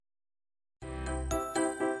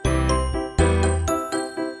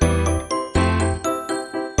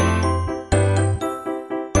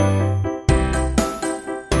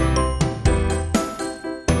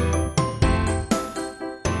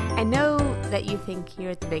that you think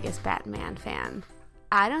you're the biggest Batman fan.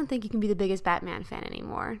 I don't think you can be the biggest Batman fan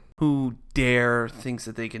anymore. Who dare thinks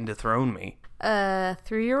that they can dethrone me? A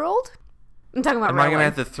 3-year-old? I'm talking about Am I gonna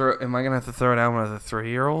have to throw down with a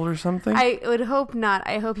 3-year-old or something? I would hope not.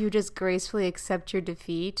 I hope you just gracefully accept your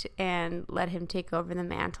defeat and let him take over the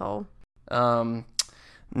mantle. No,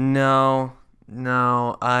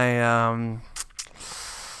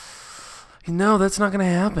 that's not gonna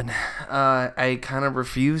happen. I kind of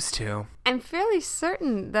refuse to. I'm fairly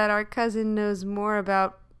certain that our cousin knows more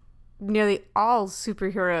about nearly all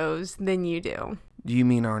superheroes than you do. Do you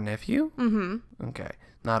mean our nephew? Mm-hmm. Okay,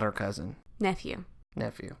 not our cousin. Nephew.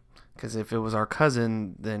 Because if it was our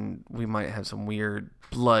cousin, then we might have some weird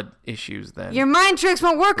blood issues then. Your mind tricks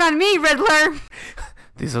won't work on me, Riddler!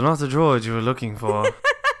 These are not the droids you were looking for.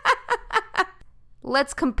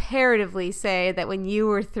 Let's comparatively say that when you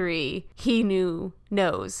were 3, he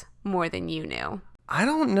knows more than you knew. I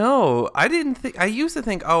don't know. I used to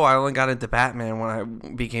think, I only got into Batman when I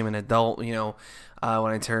became an adult, when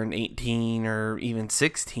I turned 18 or even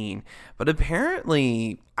 16. But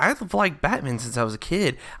apparently, I've liked Batman since I was a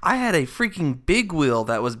kid. I had a freaking big wheel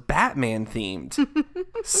that was Batman themed.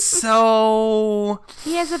 So...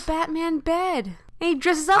 He has a Batman bed. And he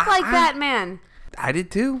dresses up like Batman. I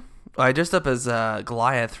did too. I dressed up as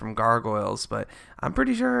Goliath from Gargoyles, but I'm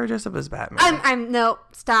pretty sure I dressed up as Batman. No,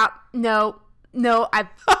 stop. No, I've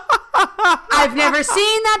never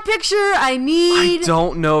seen that picture. I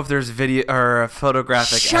don't know if there's video or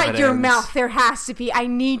photographic evidence. Shut your mouth. There has to be. I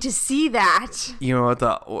need to see that. You know what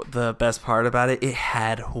the best part about it? It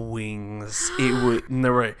had wings.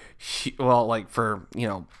 There were, for,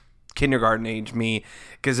 kindergarten age me,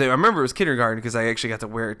 because I remember it was kindergarten because I actually got to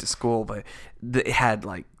wear it to school, but it had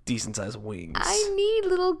decent sized wings. I need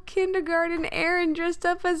little kindergarten Aaron dressed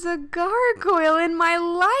up as a gargoyle in my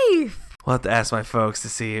life. We'll have to ask my folks to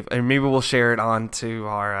see and maybe we'll share it onto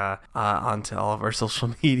our onto all of our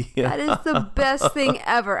social media. That is the best thing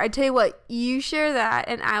ever. I tell you what, you share that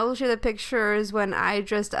and I will share the pictures when I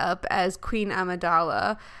dressed up as Queen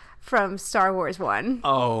Amidala from Star Wars 1.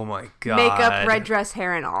 Oh my god. Makeup, red dress,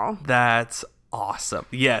 hair and all. That's awesome.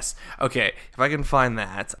 Yes. Okay. If I can find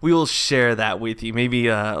that, we will share that with you. Maybe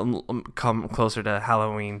come closer to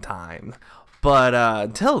Halloween time. But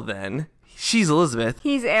until then, she's Elizabeth.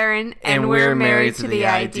 He's Aaron. And we're married to the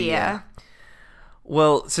idea.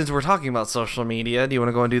 Well, since we're talking about social media, do you want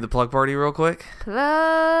to go and do the plug party real quick?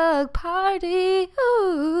 Plug party.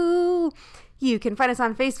 Ooh. You can find us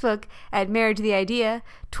on Facebook at Married to the Idea,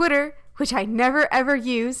 Twitter, which I never ever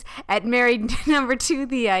use, at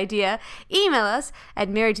married2theidea. Email us at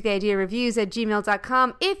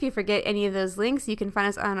marriedtotheideareviews@gmail.com. If you forget any of those links, you can find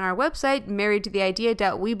us on our website,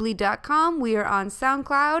 marriedtotheidea.weebly.com. We are on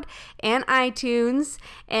SoundCloud and iTunes.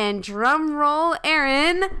 And drum roll,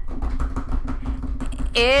 Aaron,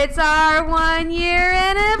 it's our 1-year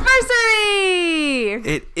anniversary!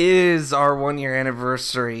 It is our 1-year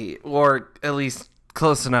anniversary, or at least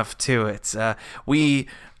close enough to it. We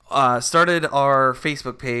started our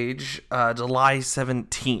Facebook page July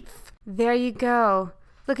 17th. There you go.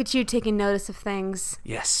 Look at you taking notice of things.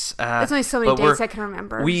 Yes. There's only so many dates I can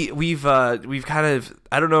remember. We've kind of,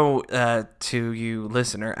 I don't know, to you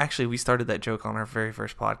listener, actually we started that joke on our very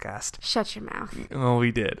first podcast. Shut your mouth. Oh,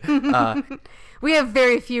 we did. We have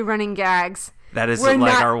very few running gags. That is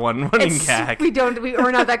our one running gag.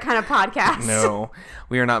 We're not that kind of podcast. No,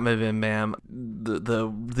 we are not Bim Bam.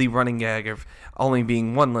 The running gag of only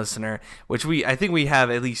being one listener, which I think we have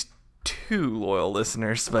at least 2 loyal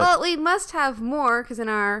listeners. But well, we must have more because in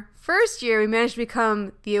our first year we managed to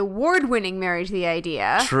become the award-winning Married to the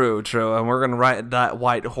Idea. True, and we're gonna ride that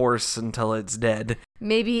white horse until it's dead.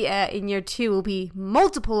 Maybe in year 2 we'll be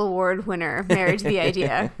multiple award winner Married to the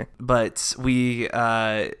Idea. But we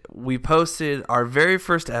posted our very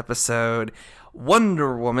first episode,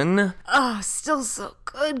 Wonder Woman. Oh, still so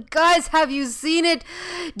good. Guys, have you seen it?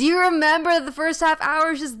 Do you remember the first half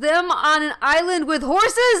hour is just them on an island with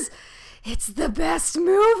horses? It's the best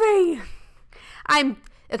movie.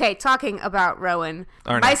 Okay, talking about Rowan.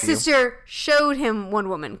 My sister showed him Wonder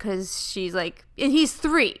Woman because she's like, and he's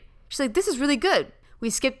 3. She's like, this is really good.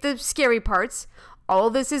 We skipped the scary parts. All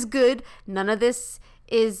of this is good. None of this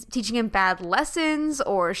is teaching him bad lessons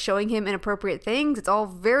or showing him inappropriate things. It's all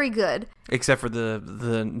very good. Except for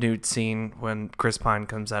the nude scene when Chris Pine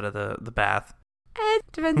comes out of the bath. It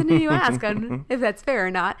depends on who you ask on if that's fair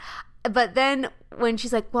or not. But then when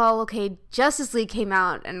she's like, well, okay, Justice League came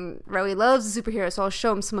out and Rowie loves the superhero, so I'll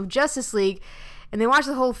show him some of Justice League. And they watch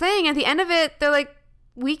the whole thing. At the end of it, they're like,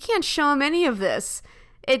 we can't show him any of this.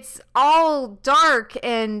 It's all dark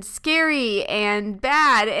and scary and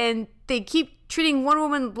bad. And they keep treating Wonder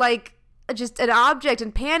Woman like just an object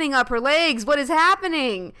and panning up her legs. What is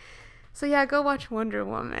happening? So yeah, go watch Wonder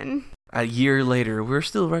Woman. A year later, we're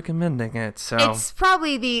still recommending it, so... It's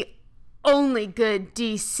probably the only good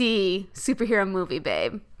DC superhero movie,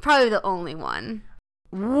 babe. Probably the only one.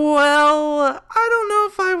 Well, I don't know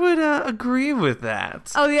if I would agree with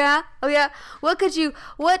that. Oh yeah? What could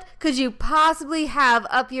you possibly have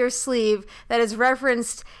up your sleeve that is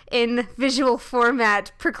referenced in visual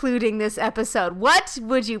format precluding this episode? What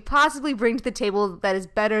would you possibly bring to the table that is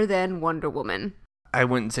better than Wonder Woman? I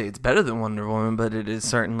wouldn't say it's better than Wonder Woman, but it is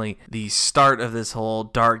certainly the start of this whole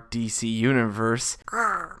dark DC universe.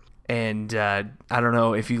 And I don't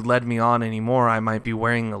know, if you led me on anymore, I might be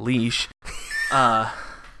wearing a leash.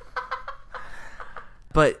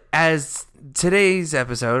 But as today's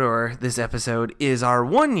episode, or this episode, is our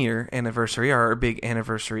 1-year anniversary, our big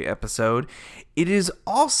anniversary episode, it is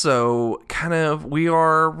also we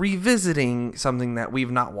are revisiting something that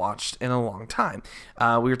we've not watched in a long time.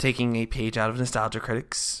 We are taking a page out of Nostalgia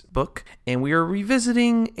Critic's book, and we are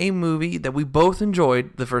revisiting a movie that we both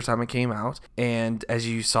enjoyed the first time it came out. And as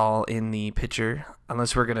you saw in the picture,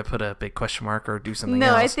 unless we're going to put a big question mark or do something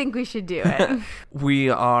else. No, I think we should do it. We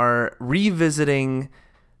are revisiting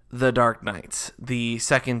The Dark Knight, the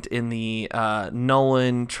second in the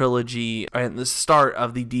Nolan trilogy, and the start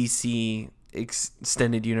of the DC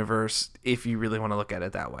extended universe, if you really want to look at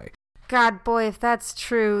it that way. God, boy, if that's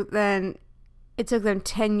true, then it took them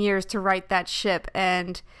 10 years to write that ship,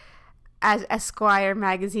 and as Esquire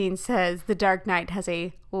magazine says, The Dark Knight has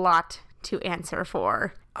a lot to answer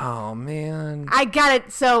for. Oh, man. I got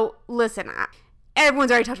it. So, listen,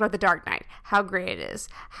 everyone's already talked about The Dark Knight, how great it is,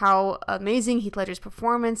 how amazing Heath Ledger's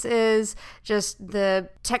performance is, just the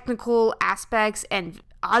technical aspects and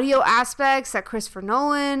audio aspects that Christopher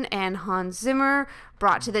Nolan and Hans Zimmer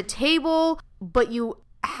brought to the table. But you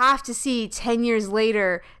have to see 10 years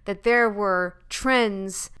later that there were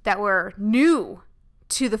trends that were new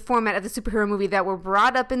to the format of the superhero movie that were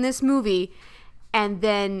brought up in this movie and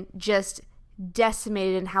then just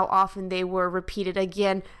decimated in how often they were repeated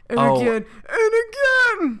again and again and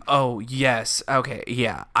again. Oh, yes. Okay,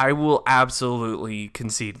 yeah. I will absolutely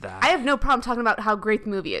concede that. I have no problem talking about how great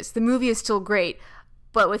the movie is. The movie is still great,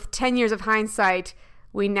 but with 10 years of hindsight,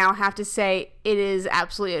 we now have to say it is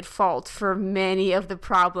absolutely at fault for many of the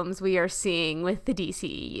problems we are seeing with the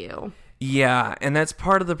DCEU. Yeah, and that's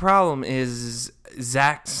part of the problem is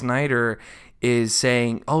Zack Snyder is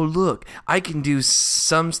saying, oh, look, I can do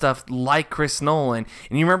some stuff like Chris Nolan.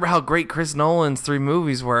 And you remember how great Chris Nolan's 3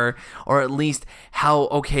 movies were, or at least how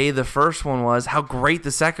okay the first one was, how great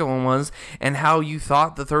the second one was, and how you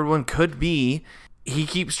thought the third one could be. He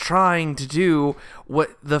keeps trying to do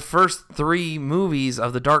what the first 3 movies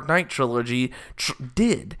of the Dark Knight trilogy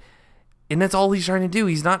did. And that's all he's trying to do.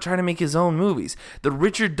 He's not trying to make his own movies. The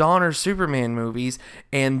Richard Donner Superman movies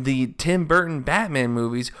and the Tim Burton Batman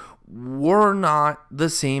movies were not the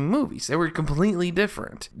same movies. They were completely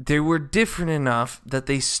different. They were different enough that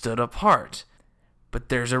they stood apart. But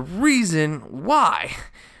there's a reason why.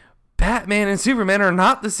 Batman and Superman are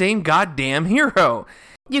not the same goddamn hero.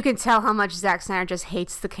 You can tell how much Zack Snyder just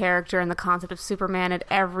hates the character and the concept of Superman at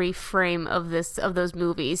every frame of those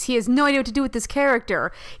movies. He has no idea what to do with this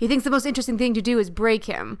character. He thinks the most interesting thing to do is break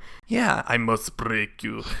him. Yeah, I must break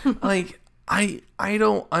you. I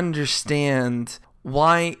don't understand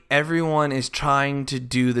why everyone is trying to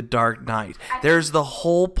do the Dark Knight. There's the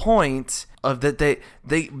whole point of that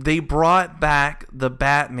they brought back the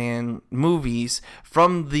Batman movies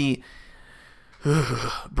from the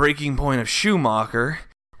breaking point of Schumacher.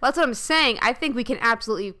 Well, that's what I'm saying. I think we can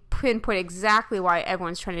absolutely pinpoint exactly why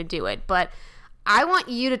everyone's trying to do it, but I want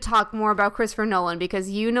you to talk more about Christopher Nolan because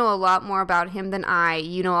you know a lot more about him than I.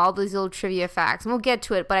 You know all these little trivia facts, and we'll get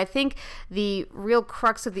to it, but I think the real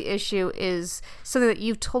crux of the issue is something that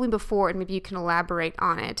you've told me before, and maybe you can elaborate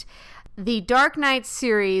on it. The Dark Knight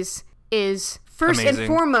series is first and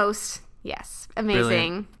foremost, yes, amazing.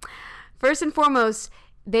 Brilliant. First and foremost,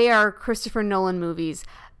 they are Christopher Nolan movies,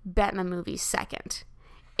 Batman movies second.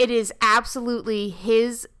 It is absolutely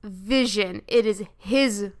his vision. It is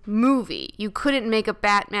his movie. You couldn't make a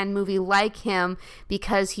Batman movie like him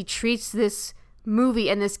because he treats this movie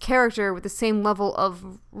and this character with the same level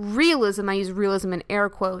of realism. I use realism in air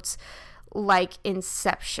quotes, like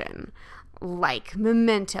Inception, like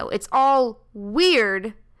Memento. It's all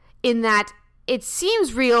weird in that it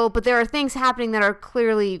seems real, but there are things happening that are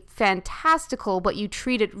clearly fantastical, but you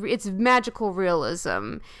treat it's magical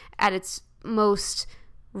realism at its most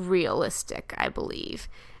realistic, I believe.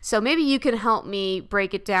 So maybe you can help me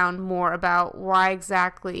break it down more about why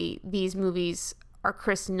exactly these movies are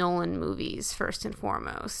Chris Nolan movies first and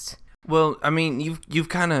foremost. Well, I mean,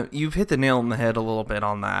 you've hit the nail on the head a little bit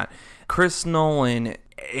on that. Chris Nolan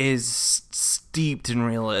is steeped in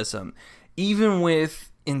realism. Even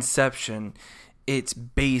with Inception, it's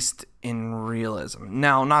based in realism.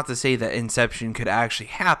 Now, not to say that Inception could actually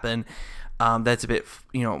happen. That's a bit,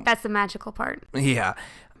 That's the magical part. Yeah.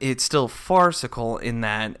 It's still farcical in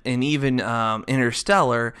that. And even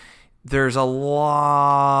Interstellar, there's a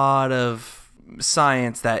lot of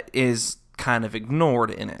science that is kind of ignored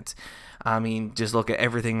in it. I mean, just look at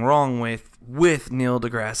everything wrong with Neil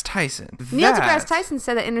deGrasse Tyson. Neil deGrasse Tyson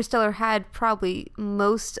said that Interstellar had probably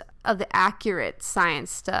most of the accurate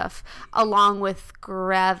science stuff, along with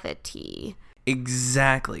gravity.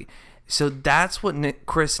 Exactly. So that's what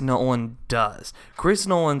Chris Nolan does. Chris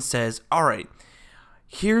Nolan says, all right,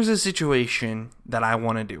 here's a situation that I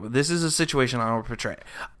want to do. This is a situation I want to portray.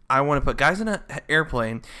 I want to put guys in an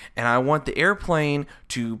airplane, and I want the airplane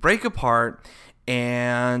to break apart,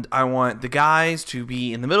 and I want the guys to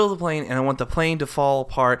be in the middle of the plane, and I want the plane to fall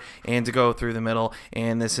apart and to go through the middle,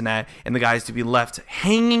 and this and that, and the guys to be left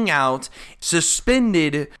hanging out,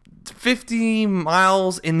 suspended 50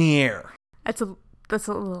 miles in the air. That's a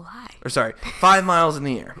little high. Or sorry, 5 miles in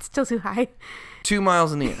the air. It's still too high. 2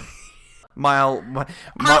 miles in the air. Mile in the air.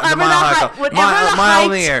 Whatever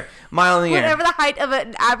the height of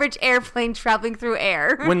an average airplane traveling through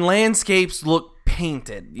air. When landscapes look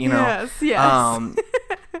painted, Yes.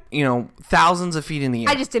 Thousands of feet in the air.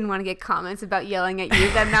 I just didn't want to get comments about yelling at you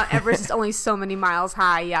that Mount Everest is only so many miles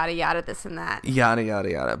high, yada yada, this and that. Yada yada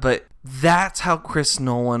yada. But that's how Chris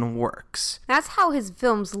Nolan works. That's how his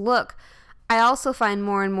films look. I also find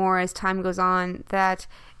more and more as time goes on that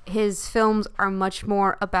his films are much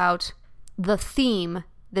more about the theme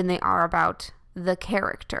than they are about the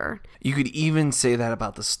character. You could even say that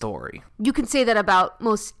about the story. You can say that about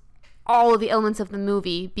most all of the elements of the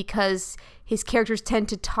movie because his characters tend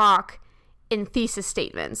to talk in thesis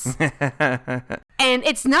statements. And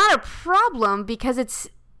it's not a problem because it's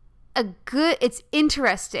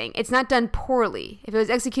interesting. It's not done poorly. If it was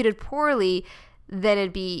executed poorly, then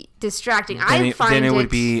it'd be distracting. Then it would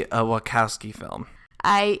be a Wachowski film.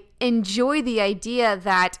 I enjoy the idea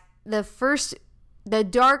that the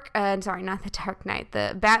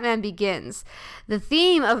Batman Begins. The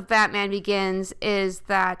theme of Batman Begins is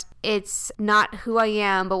that it's not who I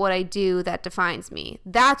am, but what I do that defines me.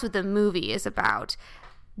 That's what the movie is about.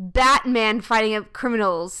 Batman fighting up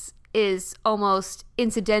criminals is almost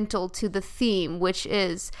incidental to the theme, which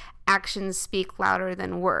is actions speak louder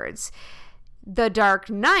than words. The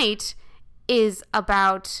Dark Knight is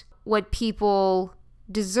about what people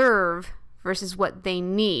deserve versus what they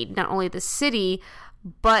need. Not only the city,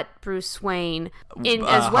 but Bruce Wayne as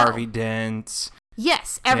well. Harvey Dent.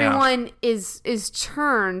 Yes, everyone is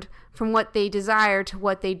turned from what they desire to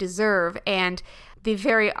what they deserve, and the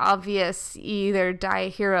very obvious, you either die a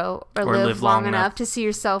hero or live long enough to see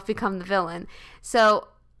yourself become the villain. So,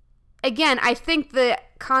 again, I think the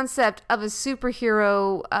concept of a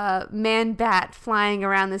superhero man-bat flying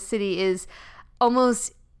around the city is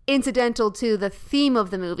almost incidental to the theme of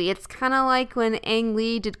the movie. It's kind of like when Ang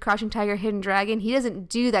Lee did Crouching Tiger, Hidden Dragon. He doesn't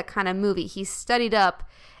do that kind of movie. He studied up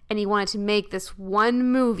and he wanted to make this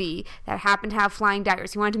one movie that happened to have flying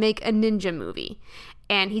daggers. He wanted to make a ninja movie.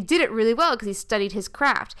 And he did it really well because he studied his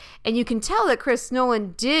craft. And you can tell that Chris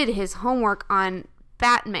Nolan did his homework on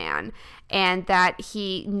Batman and that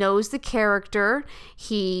he knows the character,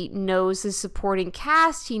 he knows the supporting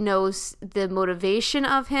cast, he knows the motivation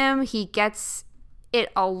of him, he gets it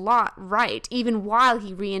a lot right, even while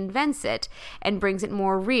he reinvents it and brings it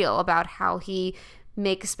more real about how he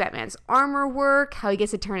makes Batman's armor work, how he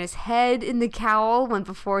gets to turn his head in the cowl when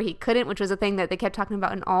before he couldn't, which was a thing that they kept talking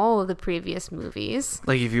about in all of the previous movies.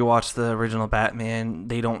 Like if you watch the original Batman,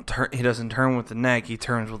 he doesn't turn with the neck, he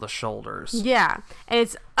turns with the shoulders. Yeah, and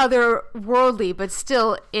it's otherworldly, but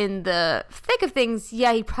still in the thick of things,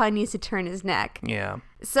 he probably needs to turn his neck. Yeah.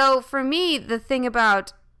 So for me, the thing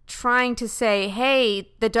about trying to say, hey,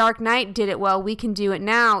 The Dark Knight did it well, we can do it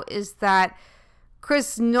now, is that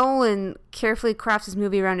Chris Nolan carefully crafts his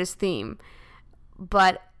movie around his theme.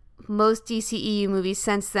 But most DCEU movies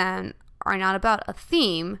since then are not about a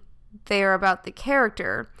theme, they are about the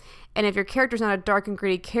character. And if your character's not a dark and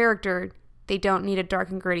gritty character, they don't need a dark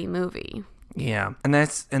and gritty movie. Yeah, and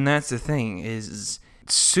that's the thing is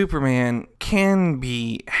Superman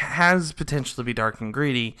has potential to be dark and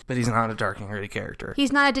gritty, but he's not a dark and gritty character.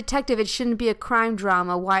 He's not a detective. It shouldn't be a crime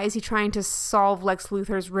drama. Why is he trying to solve Lex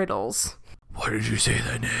Luthor's riddles? Why did you say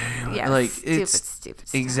that name? Yeah, like stupid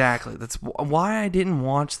stuff. Exactly. That's why I didn't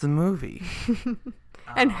watch the movie.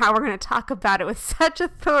 And how we're going to talk about it with such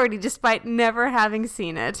authority despite never having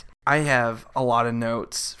seen it. I have a lot of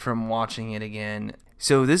notes from watching it again.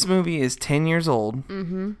 So this movie is 10 years old.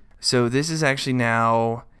 Mm-hmm. So this is actually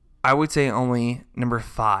now, I would say, only number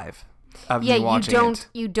 5 of me watching it.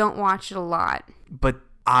 You don't watch it a lot. But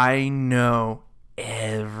I know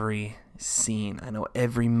every scene. I know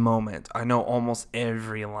every moment. I know almost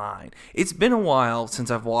every line. It's been a while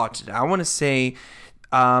since I've watched it. I want to say,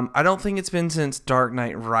 I don't think it's been since Dark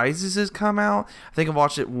Knight Rises has come out. I think I've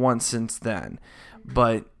watched it once since then.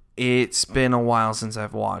 But it's been a while since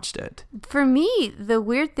I've watched it. For me, the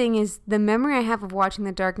weird thing is the memory I have of watching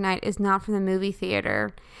The Dark Knight is not from the movie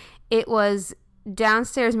theater. It was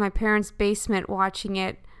downstairs in my parents' basement watching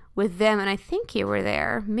it with them, and I think you were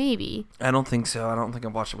there, maybe. I don't think so. I don't think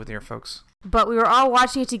I've watched it with your folks. But we were all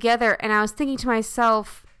watching it together, and I was thinking to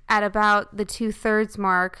myself at about the 2/3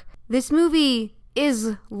 mark, this movie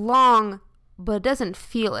is long, but doesn't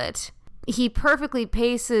feel it. He perfectly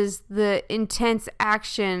paces the intense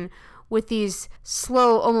action with these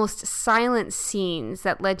slow, almost silent scenes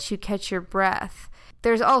that let you catch your breath.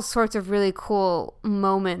 There's all sorts of really cool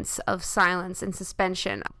moments of silence and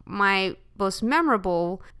suspension. My most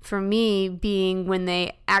memorable for me being when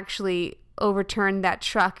they actually overturned that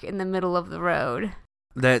truck in the middle of the road.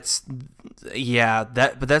 But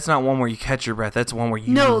that's not one where you catch your breath. That's one where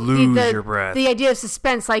you lose your breath. The idea of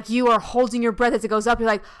suspense, like you are holding your breath as it goes up, you're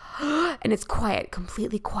like, and it's quiet,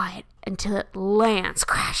 completely quiet until it lands,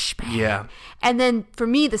 crash, bang. Yeah. And then for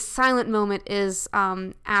me, the silent moment is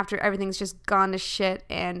after everything's just gone to shit,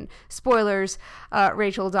 and spoilers,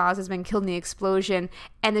 Rachel Dawes has been killed in the explosion,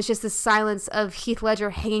 and there's just the silence of Heath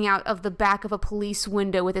Ledger hanging out of the back of a police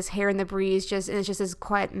window with his hair in the breeze, and it's just this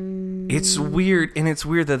quiet. It's weird, and it's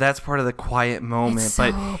weird that that's part of the quiet moment, it's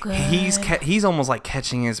so good. He's almost like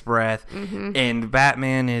catching his breath, and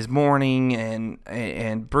Batman is mourning,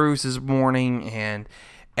 and Bruce is mourning, and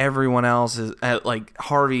everyone else is like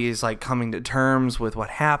Harvey is like coming to terms with what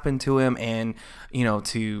happened to him, and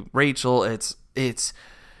to Rachel it's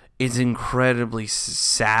incredibly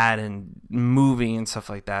sad and moving and stuff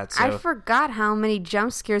like that. So I forgot how many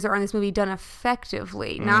jump scares are in this movie done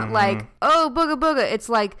effectively. Not like, oh, booga booga. It's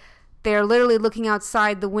like they're literally looking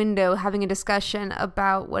outside the window having a discussion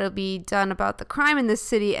about what will be done about the crime in this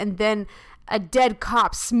city, and then a dead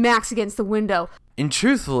cop smacks against the window. And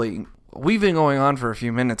truthfully, we've been going on for a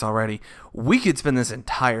few minutes already. We could spend this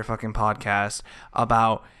entire fucking podcast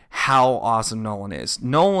about how awesome Nolan is.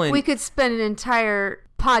 We could spend an entire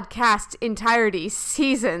podcast entirety,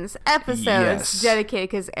 seasons, episodes dedicated,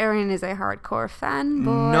 because Aaron is a hardcore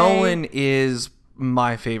fanboy. Nolan is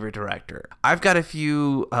my favorite director. I've got a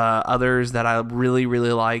few others that I really,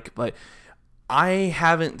 really like, but I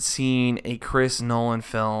haven't seen a Chris Nolan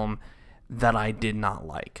film that I did not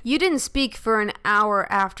like. You didn't speak for an hour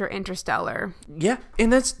after Interstellar. Yeah,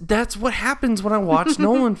 and that's what happens when I watch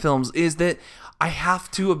Nolan films, is that I have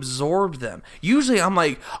to absorb them. Usually I'm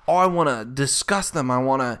like, oh, I want to discuss them. I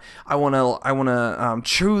want to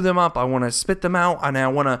chew them up. I want to spit them out, and I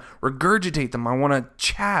want to regurgitate them. I want to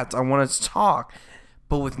chat. I want to talk.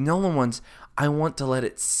 But with Nolan ones, I want to let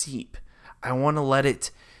it seep. I want to let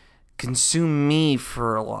it consume me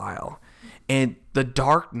for a while. And The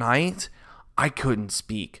Dark Knight, I couldn't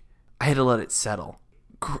speak. I had to let it settle.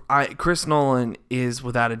 Chris Nolan is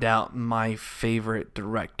without a doubt my favorite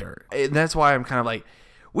director. And that's why I'm kind of like,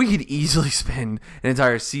 we could easily spend an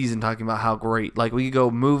entire season talking about how great. Like, we could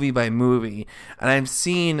go movie by movie. And I've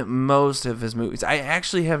seen most of his movies. I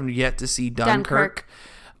actually haven't yet to see Dunkirk.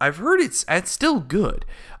 I've heard it's still good.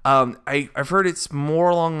 I've heard it's more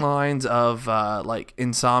along the lines of like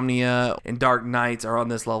Insomnia and Dark Knights are on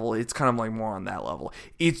this level. It's kind of like more on that level.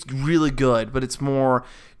 It's really good, but it's more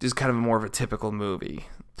just kind of more of a typical movie.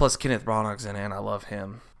 Plus Kenneth Branagh's in it, and I love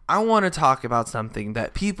him. I want to talk about something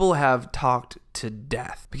that people have talked to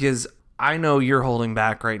death, because I know you're holding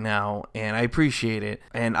back right now, and I appreciate it.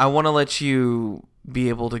 And I want to let you be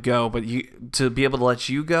able to go, but to be able to let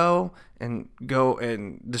you go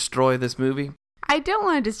and destroy this movie. I don't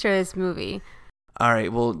want to destroy this movie. All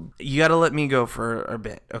right, well, you got to let me go for a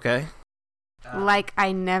bit, okay? Like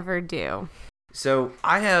I never do. So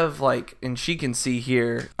I have and she can see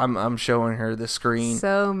here, I'm showing her the screen.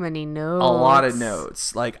 So many notes. A lot of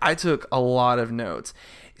notes. Like, I took a lot of notes.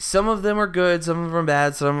 Some of them are good, some of them are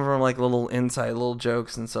bad, some of them are like little inside little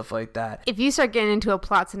jokes and stuff like that. If you start getting into a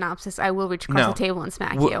plot synopsis, I will reach across the table and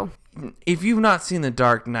smack you. If you've not seen The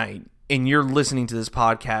Dark Knight and you're listening to this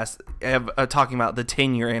podcast talking about the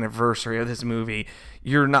 10-year anniversary of this movie,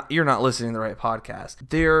 you're not listening to the right podcast.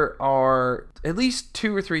 There are at least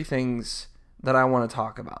 2 or 3 things that I want to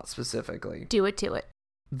talk about specifically. Do it.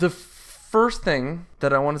 The first thing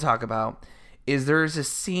that I want to talk about is there's a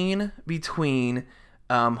scene between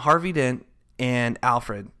Harvey Dent and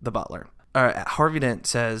Alfred, the butler. Harvey Dent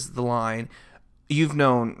says the line, "You've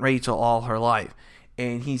known Rachel all her life,"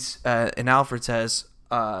 and and Alfred says,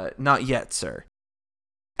 "Not yet, sir."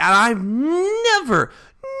 And I've never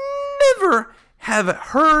have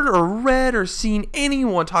heard or read or seen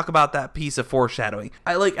anyone talk about that piece of foreshadowing.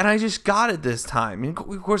 And I just got it this time. And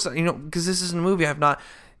of course, because this is a movie I've not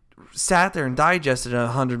sat there and digested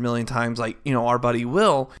 100 million times like, our buddy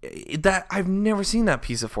Will, that I've never seen that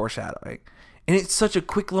piece of foreshadowing. And it's such a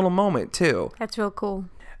quick little moment too. That's real cool.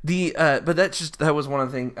 But that was one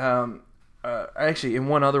of the things. Actually, and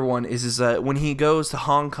one other one is when he goes to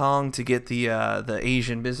Hong Kong to get the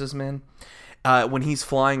Asian businessman, when he's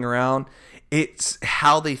flying around, it's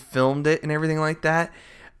how they filmed it and everything like that,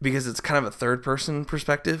 because it's kind of a third person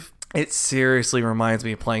perspective. It seriously reminds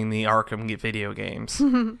me of playing the Arkham video games.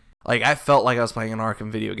 Like, I felt like I was playing an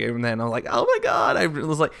Arkham video game, and then I was like, oh my god. I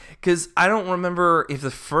was like, because I don't remember if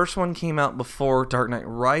the first one came out before Dark Knight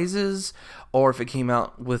Rises, or if it came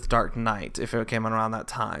out with Dark Knight, if it came out around that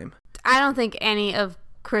time. I don't think any of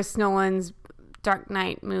Chris Nolan's Dark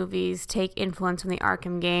Knight movies take influence from the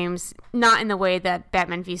Arkham games, not in the way that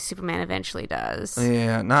Batman v Superman eventually does.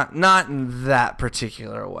 Yeah, not in that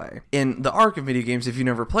particular way. In the Arkham video games, if you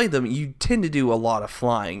never played them, you tend to do a lot of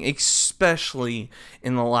flying, especially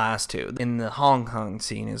in the last two. In the Hong Kong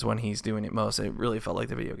scene is when he's doing it most. It really felt like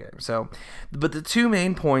the video game. So, but the two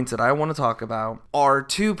main points that I want to talk about are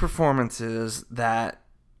two performances that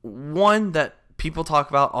people talk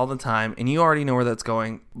about all the time, and you already know where that's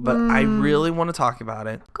going, but I really want to talk about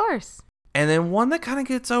it. Of course. And then one that kind of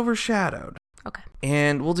gets overshadowed. Okay.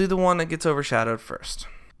 And we'll do the one that gets overshadowed first.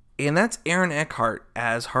 And that's Aaron Eckhart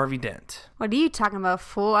as Harvey Dent. What are you talking about,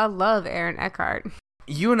 fool? I love Aaron Eckhart.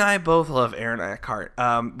 You and I both love Aaron Eckhart.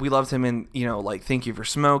 We loved him in, Thank You for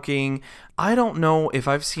Smoking. I don't know if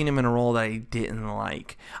I've seen him in a role that I didn't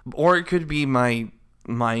like. Or it could be my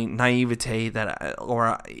naivete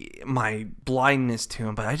or my blindness to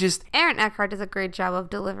him, but Aaron Eckhart does a great job of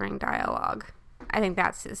delivering dialogue. I think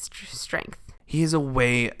that's his strength. He has a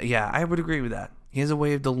way, I would agree with that. He has a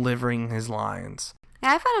way of delivering his lines.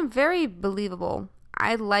 Yeah, I find him very believable.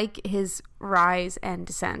 I like his rise and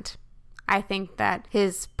descent. I think that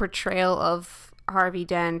his portrayal of Harvey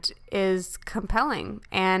Dent is compelling,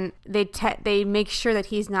 and they make sure that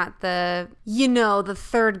he's not the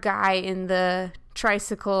third guy in the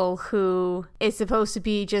tricycle who is supposed to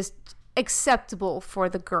be just acceptable for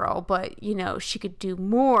the girl, but she could do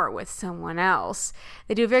more with someone else.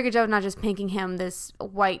 They do a very good job of not just making him this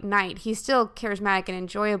white knight. He's still charismatic and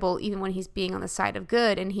enjoyable even when he's being on the side of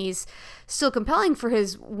good, and he's still compelling for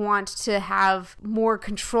his want to have more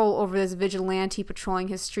control over this vigilante patrolling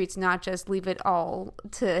his streets, not just leave it all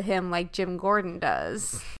to him like Jim Gordon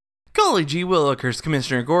does. Golly gee willikers,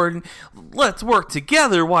 Commissioner Gordon, let's work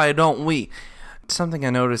together, why don't we? Something I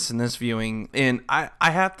noticed in this viewing, and I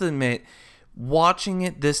have to admit, watching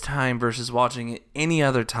it this time versus watching it any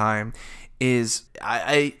other time is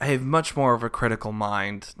I have much more of a critical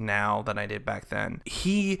mind now than I did back then.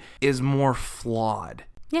 He is more flawed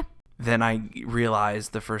than I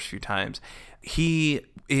realized the first few times. He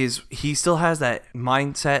still has that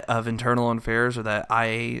mindset of internal affairs, or that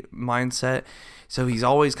IA mindset. So he's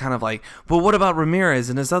always kind of like, well, what about Ramirez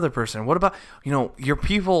and this other person? What about, your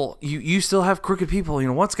people, you still have crooked people,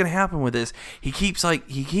 what's going to happen with this? He keeps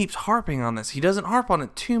harping on this. He doesn't harp on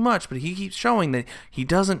it too much, but he keeps showing that he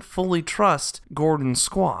doesn't fully trust Gordon's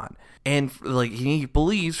squad. And he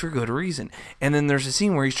believes for good reason. And then there's a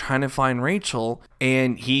scene where he's trying to find Rachel,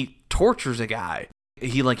 and he tortures a guy.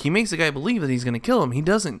 He makes the guy believe that he's going to kill him.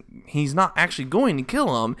 He's not actually going to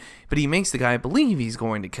kill him, but he makes the guy believe he's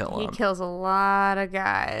going to kill him. He kills a lot of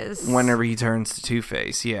guys. Whenever he turns to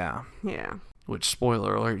Two-Face, Yeah. Which,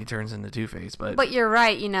 spoiler alert, he turns into Two-Face, But you're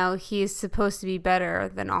right, he's supposed to be better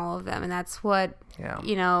than all of them, and that's what,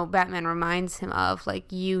 Batman reminds him of.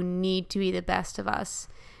 You need to be the best of us.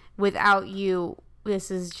 Without you, this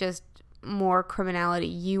is just more criminality.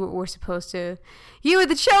 You were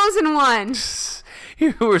the chosen one.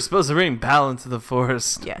 You were supposed to bring balance to the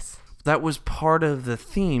force. Yes. That was part of the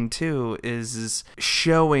theme too, is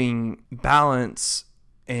showing balance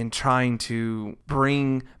and trying to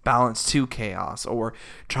bring balance to chaos, or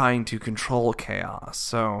trying to control chaos.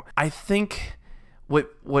 So I think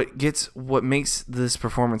what makes this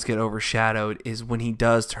performance get overshadowed is when he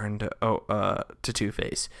does turn to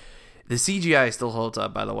Two-Face. The CGI still holds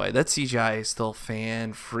up, by the way. That CGI is still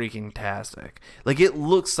fan-freaking-tastic. It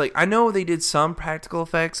looks like... I know they did some practical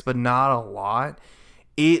effects, but not a lot.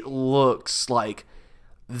 It looks like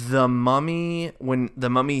the Mummy, when the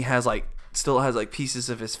Mummy still has pieces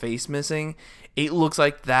of his face missing, it looks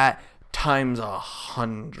like that times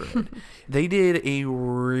 100. They did a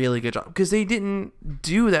really good job because they didn't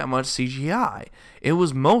do that much CGI. It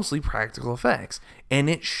was mostly practical effects, and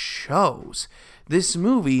it shows. This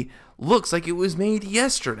movie looks like it was made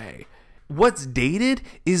yesterday. What's dated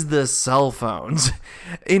is the cell phones,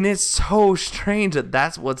 and it's so strange that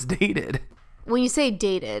that's what's dated. When you say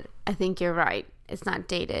dated, I think you're right. It's not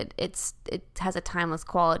dated. It has a timeless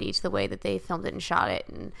quality to the way that they filmed it and shot it.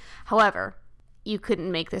 And however, you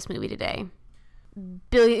couldn't make this movie today.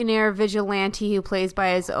 Billionaire vigilante who plays by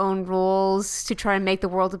his own rules to try and make the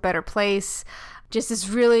world a better place. Just this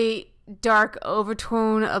really dark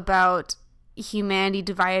overtone about humanity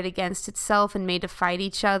divided against itself and made to fight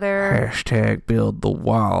each other. Hashtag build the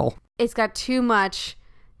wall. It's got too much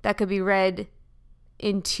that could be read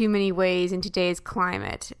in too many ways in today's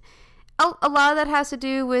climate. A lot of that has to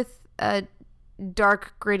do with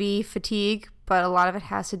dark, gritty fatigue, but a lot of it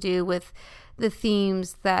has to do with the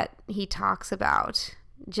themes that he talks about.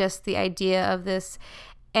 Just the idea of this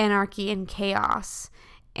anarchy and chaos,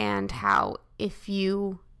 and how if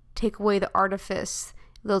you take away the artifice,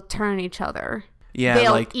 they'll turn each other. Yeah,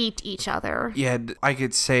 they'll eat each other. Yeah, I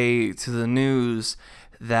could say to the news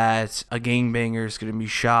that a gangbanger is going to be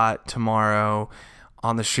shot tomorrow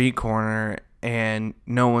on the street corner and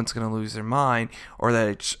no one's going to lose their mind, or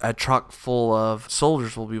that a truck full of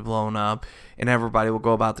soldiers will be blown up and everybody will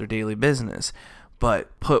go about their daily business.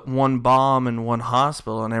 But put one bomb in one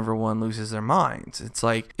hospital and everyone loses their minds. It's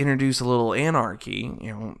like, introduce a little anarchy.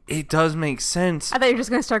 You know, it does make sense. I thought you were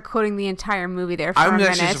just going to start quoting the entire movie there for a minute.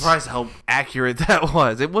 I'm actually surprised how accurate that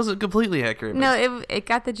was. It wasn't completely accurate. No, it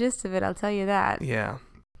got the gist of it, I'll tell you that. Yeah.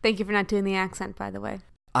 Thank you for not doing the accent, by the way.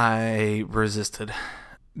 I resisted.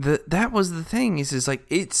 That was the thing. Is like,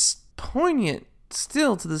 it's poignant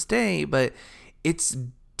still to this day, but it's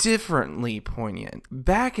differently poignant.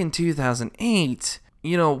 Back in 2008,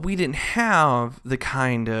 you know, we didn't have the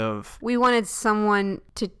kind of... We wanted someone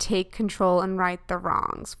to take control and right the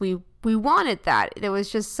wrongs. We wanted that. There was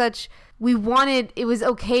just such... We wanted... It was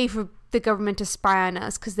okay for the government to spy on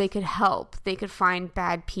us because they could help. They could find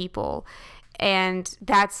bad people. And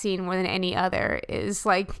that scene, more than any other, is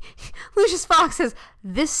like, Lucius Fox says,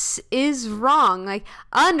 "This is wrong." Like,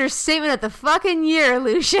 understatement of the fucking year,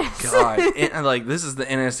 Lucius. God, and, like, this is the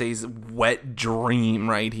NSA's wet dream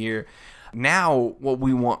right here. Now, what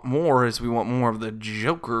we want more is we want more of the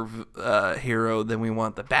Joker hero than we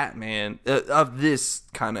want the Batman of this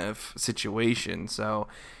kind of situation. So,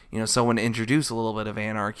 you know, someone to introduce a little bit of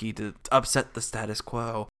anarchy to upset the status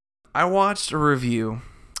quo. I watched a review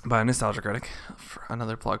by Nostalgia Critic, for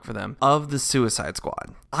another plug for them, of The Suicide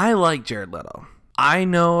Squad. I like Jared Leto. I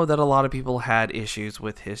know that a lot of people had issues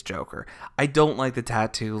with his Joker. I don't like the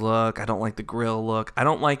tattoo look. I don't like the grill look. I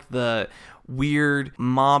don't like the weird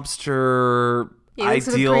mobster,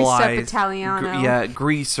 idealized,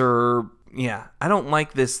 greaser. Yeah, I don't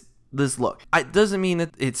like this look. It doesn't mean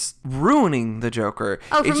that it's ruining the Joker.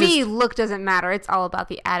 Oh, for me, look doesn't matter. It's all about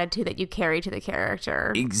the attitude that you carry to the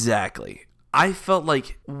character. Exactly. I felt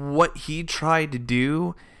like what he tried to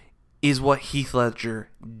do is what Heath Ledger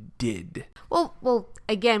did. Well,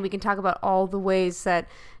 again, we can talk about all the ways that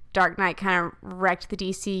Dark Knight kind of wrecked the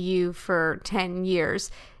DCU for 10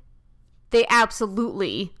 years. They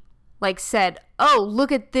absolutely, said, "Oh,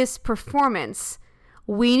 look at this performance.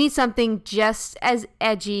 We need something just as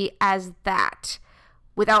edgy as that,"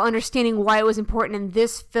 without understanding why it was important in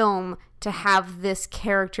this film to have this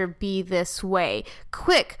character be this way.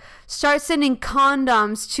 Quick, start sending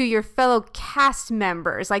condoms to your fellow cast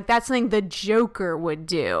members. That's something the Joker would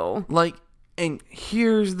do. And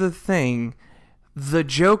here's the thing. The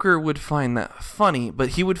Joker would find that funny, but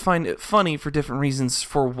he would find it funny for different reasons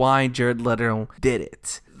for why Jared Leto did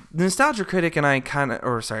it. The Nostalgia Critic and I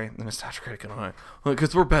the Nostalgia Critic and I,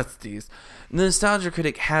 because we're besties. The Nostalgia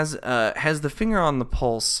Critic has the finger on the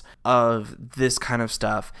pulse of this kind of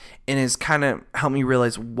stuff, and has kind of helped me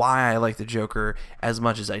realize why I like the Joker as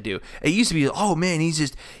much as I do. It used to be, oh man, he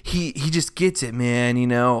just gets it, man. You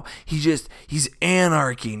know, he's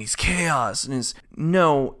anarchy and he's chaos, and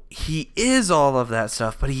no, he is all of that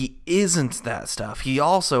stuff, but he isn't that stuff.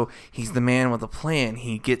 He's the man with a plan.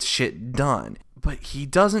 He gets shit done. But he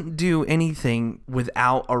doesn't do anything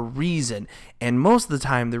without a reason. And most of the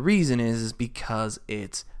time, the reason is because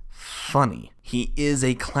it's funny. He is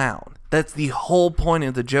a clown. That's the whole point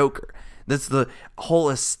of the Joker. That's the whole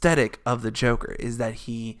aesthetic of the Joker, is that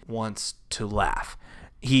he wants to laugh.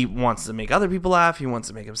 He wants to make other people laugh. He wants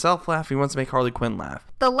to make himself laugh. He wants to make Harley Quinn laugh.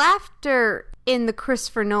 The laughter in the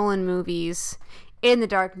Christopher Nolan movies, in The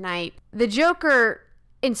Dark Knight, the Joker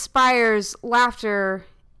inspires laughter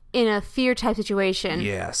in a fear type situation.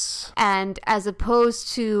 Yes. And as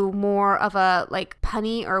opposed to more of a like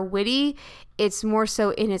punny or witty, it's more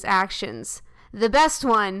so in his actions. The best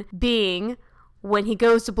one being when he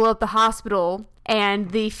goes to blow up the hospital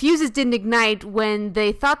and the fuses didn't ignite when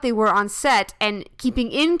they thought they were on set, and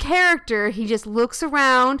keeping in character, he just looks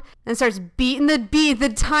around and starts beating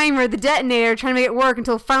the timer, the detonator, trying to make it work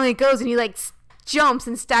until finally it goes, and he like jumps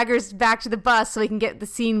and staggers back to the bus so he can get the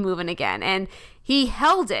scene moving again. And he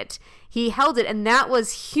held it. And that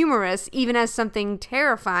was humorous, even as something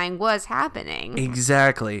terrifying was happening.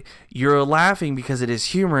 Exactly. You're laughing because it is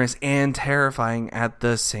humorous and terrifying at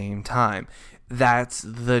the same time. That's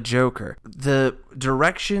the Joker. The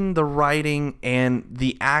direction, the writing, and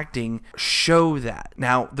the acting show that.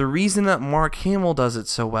 Now, the reason that Mark Hamill does it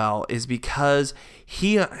so well is because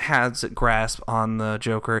he has a grasp on the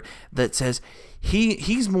Joker that says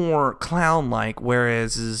he's more clown-like,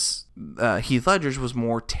 whereas Heath Ledger's was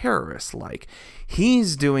more terrorist-like.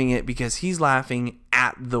 He's doing it because he's laughing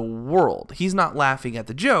at the world. He's not laughing at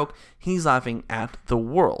the joke. He's laughing at the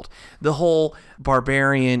world. The whole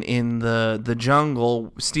barbarian in the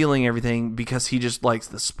jungle stealing everything because he just likes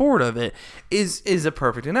the sport of it is a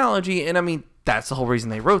perfect analogy. And I mean, that's the whole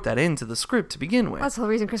reason they wrote that into the script to begin with. That's the whole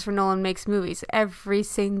reason Christopher Nolan makes movies. Every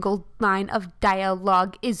single line of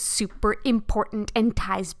dialogue is super important and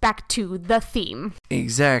ties back to the theme.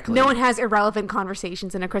 Exactly. No one has irrelevant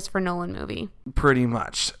conversations in a Christopher Nolan movie. Pretty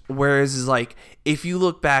much. Whereas is like, if you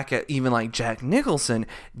look back at even like Jack Nicholson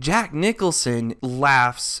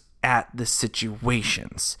laughs at the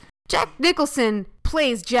situations. Jack Nicholson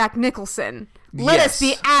plays Jack Nicholson. Let us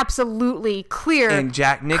be absolutely clear. And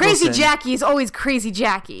Jack Nicholson, Crazy Jackie is always Crazy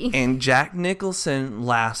Jackie. And Jack Nicholson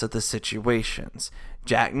laughs at the situations.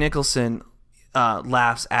 Jack Nicholson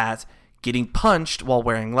laughs at getting punched while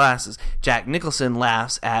wearing glasses. Jack Nicholson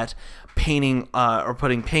laughs at painting or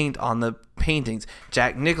putting paint on the paintings.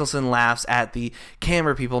 Jack Nicholson laughs at the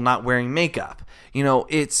camera people not wearing makeup. You know,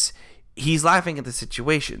 he's laughing at the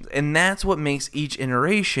situations. And that's what makes each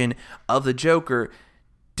iteration of the Joker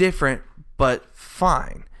different but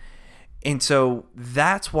fine. And so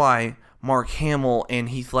that's why Mark Hamill and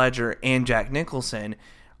Heath Ledger and Jack Nicholson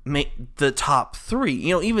make the top three.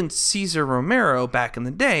 You know, even Cesar Romero back in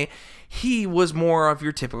the day, he was more of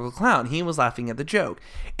your typical clown. He was laughing at the joke.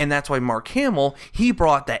 And that's why Mark Hamill, he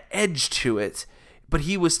brought that edge to it. But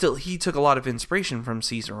he took a lot of inspiration from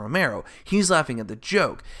Cesar Romero. He's laughing at the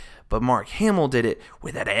joke. But Mark Hamill did it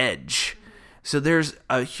with that edge. So there's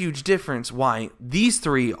a huge difference why these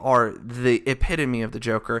three are the epitome of the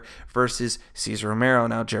Joker versus Cesar Romero,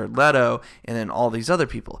 now Jared Leto, and then all these other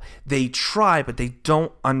people. They try, but they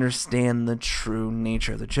don't understand the true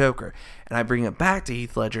nature of the Joker. And I bring it back to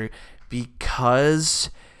Heath Ledger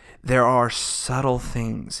because there are subtle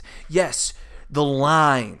things. Yes, the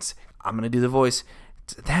lines. I'm going to do the voice.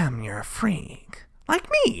 Damn, you're a freak. Like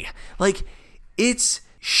me. Like, it's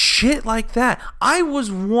shit like that. I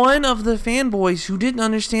was one of the fanboys who didn't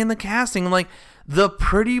understand the casting. I'm like, the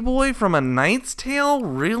pretty boy from A Knight's Tale?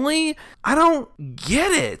 Really? I don't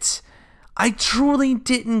get it. I truly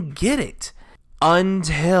didn't get it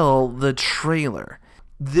until the trailer.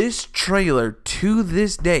 This trailer, to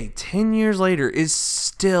this day, 10 years later, is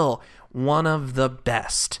still one of the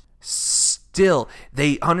best. Still,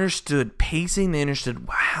 they understood pacing. They understood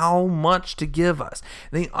how much to give us.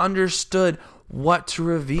 They understood what to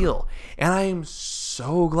reveal. And I am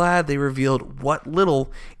so glad they revealed what little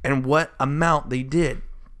and what amount they did,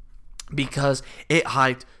 because it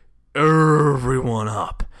hyped everyone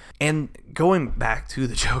up. And going back to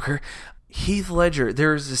the Joker, Heath Ledger,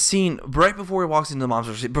 there's a scene right before he walks into the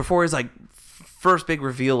monster, before his like first big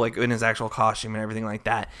reveal, like in his actual costume and everything like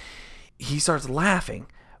that, he starts laughing.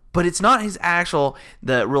 But it's not his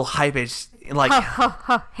the real hype. It's like,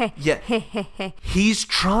 he's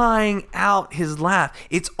trying out his laugh.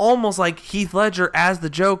 It's almost like Heath Ledger as the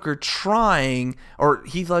Joker trying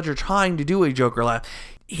to do a Joker laugh.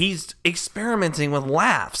 He's experimenting with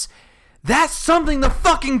laughs. That's something the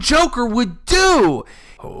fucking Joker would do.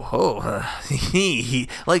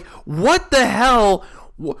 Like, what the hell?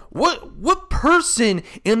 What person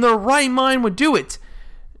in their right mind would do it?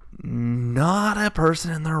 Not a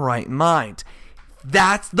person in their right mind.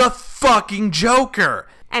 That's the fucking Joker.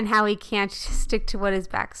 And how he can't stick to what his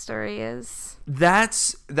backstory is.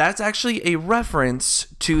 That's actually a reference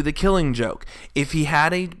to The Killing Joke. If he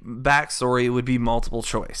had a backstory, it would be multiple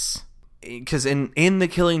choice. Because in The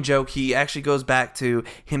Killing Joke, he actually goes back to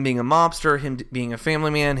him being a mobster, him being a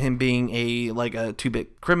family man, him being a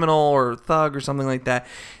 2-bit criminal or thug or something like that.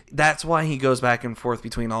 that's why he goes back and forth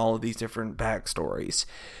between all of these different backstories.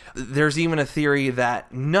 There's even a theory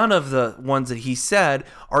that none of the ones that he said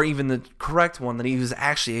are even the correct one, that he was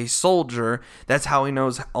actually a soldier. That's how he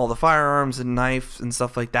knows all the firearms and knives and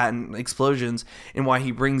stuff like that and explosions, and why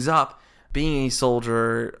he brings up being a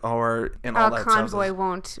soldier and all that stuff. A convoy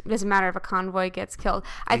won't. It doesn't matter if a convoy gets killed.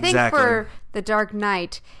 I think Exactly. for The Dark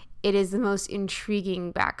Knight, it is the most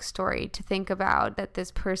intriguing backstory to think about, that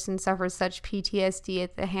this person suffered such PTSD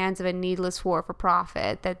at the hands of a needless war for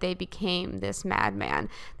profit that they became this madman.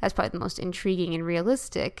 That's probably the most intriguing and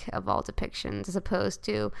realistic of all depictions, as opposed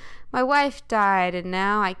to, my wife died and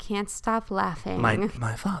now I can't stop laughing.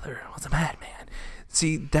 My father was a madman.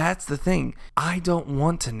 See, that's the thing. I don't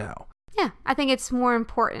want to know. Yeah, I think it's more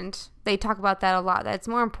important. They talk about that a lot. That it's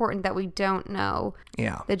more important that we don't know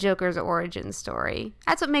the Joker's origin story.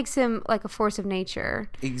 That's what makes him like a force of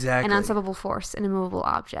nature. Exactly. An unstoppable force, an immovable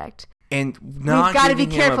object. And We've got to be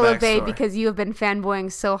careful, Obey, backstory. because you have been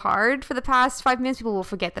fanboying so hard for the past 5 minutes. People will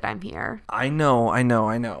forget that I'm here. I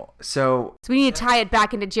know. So we need to tie it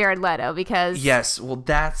back into Jared Leto because... Yes, well,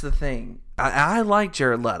 that's the thing. I like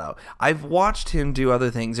Jared Leto. I've watched him do other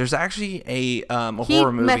things. There's actually a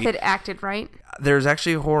horror movie. He method acted, right? There's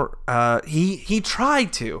actually a horror... He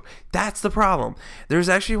tried to. That's the problem. There's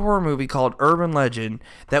actually a horror movie called Urban Legend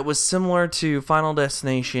that was similar to Final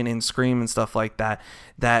Destination and Scream and stuff like that.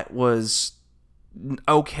 That was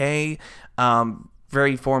okay.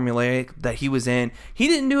 Very formulaic that he was in. He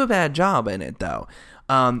didn't do a bad job in it, though.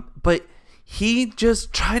 But he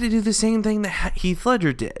just tried to do the same thing that Heath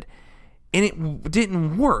Ledger did. And it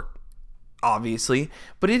didn't work, obviously,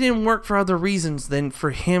 but it didn't work for other reasons than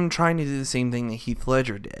for him trying to do the same thing that Heath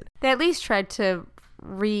Ledger did. They at least tried to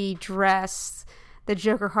redress the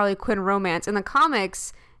Joker Harley Quinn romance. In the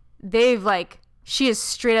comics, they've she has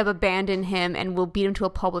straight up abandoned him and will beat him to a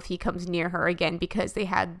pulp if he comes near her again because they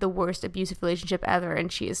had the worst abusive relationship ever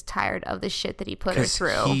and she is tired of the shit that he put her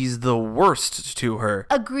through. He's the worst to her.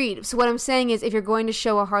 Agreed. So what I'm saying is, if you're going to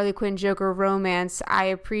show a Harley Quinn Joker romance, I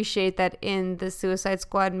appreciate that in the Suicide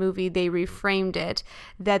Squad movie they reframed it,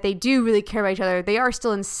 that they do really care about each other. They are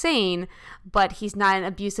still insane, but he's not an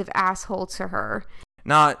abusive asshole to her.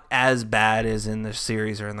 Not as bad as in the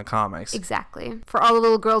series or in the comics. Exactly. For all the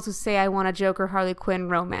little girls who say I want a Joker Harley Quinn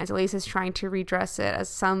romance, at least is trying to redress it as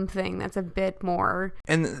something that's a bit more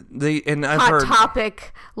and I've hot heard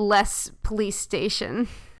topic, less police station.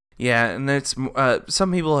 Yeah, and it's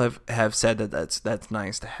some people have said that that's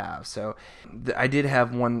nice to have. So I did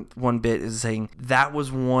have one bit is saying that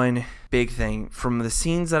was one big thing from the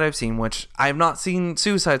scenes that I've seen, which I have not seen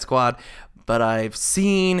Suicide Squad, but I've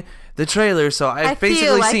seen the trailer, so I've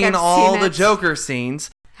basically seen all the Joker scenes.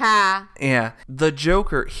 Ha. Yeah. The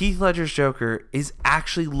Joker, Heath Ledger's Joker, is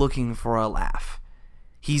actually looking for a laugh.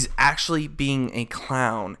 He's actually being a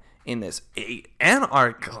clown in this. An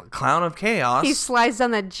clown of chaos. He slides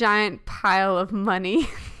down a giant pile of money.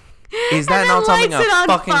 Is that not something a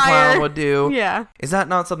fucking clown would do? Yeah. Is that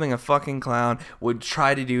not something a fucking clown would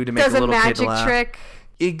try to do to make a little kid laugh? Does a magic trick.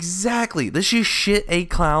 Exactly. This is shit a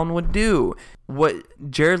clown would do. What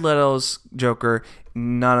Jared Leto's Joker,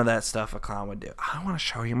 none of that stuff a clown would do. I want to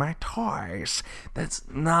show you my toys. That's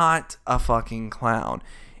not a fucking clown.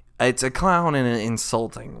 It's a clown in an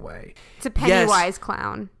insulting way. It's a Pennywise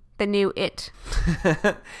clown. The new It.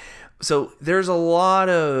 So there's a lot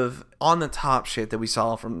of on the top shit that we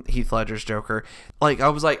saw from Heath Ledger's Joker.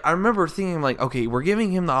 I remember thinking okay, we're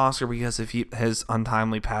giving him the Oscar because of his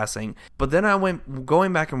untimely passing. But then I went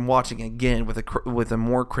going back and watching again with a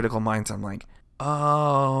more critical mindset. I'm like,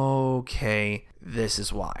 okay, this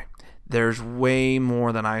is why. There's way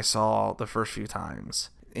more than I saw the first few times.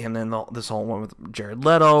 And then this whole one with Jared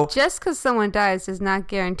Leto. Just because someone dies does not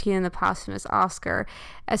guarantee them the posthumous Oscar,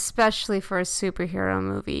 especially for a superhero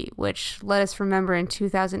movie, which, let us remember, in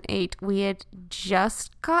 2008, we had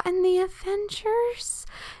just gotten the Avengers?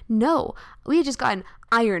 No, we had just gotten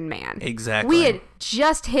Iron Man. Exactly. We had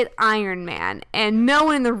just hit Iron Man, and no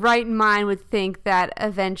one in the right mind would think that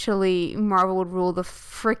eventually Marvel would rule the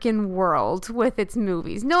frickin' world with its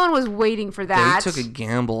movies. No one was waiting for that. They took a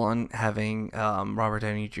gamble on having Robert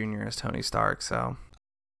Downey Jr. as Tony Stark, so...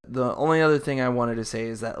 The only other thing I wanted to say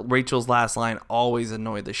is that Rachel's last line always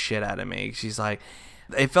annoyed the shit out of me. She's like...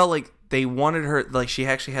 It felt like they wanted her... she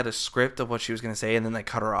actually had a script of what she was going to say, and then they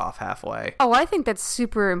cut her off halfway. Oh, I think that's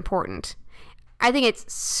super important. I think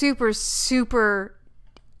it's super, super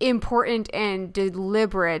important and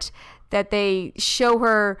deliberate that they show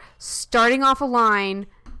her starting off a line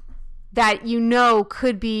that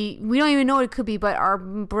could be, we don't even know what it could be, but our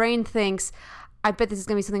brain thinks, I bet this is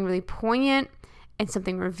going to be something really poignant and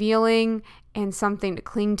something revealing and something to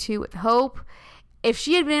cling to with hope. if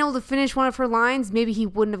she had been able to finish one of her lines, maybe he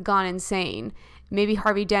wouldn't have gone insane. Maybe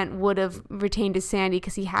Harvey Dent would have retained his sanity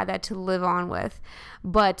because he had that to live on with.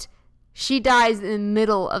 But she dies in the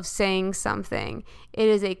middle of saying something. It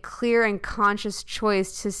is a clear and conscious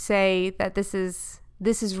choice to say that this is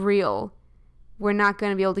real. We're not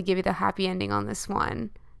going to be able to give you the happy ending on this one.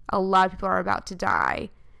 A lot of people are about to die.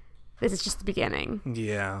 This is just the beginning.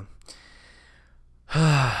 Yeah.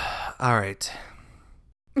 All right.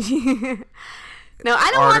 No,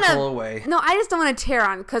 I don't want Article away. No, I just don't want to tear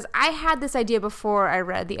on, because I had this idea before I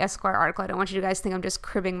read the Esquire article. I don't want you guys to think I'm just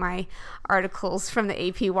cribbing my articles from the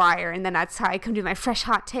AP Wire, and then that's how I come to my fresh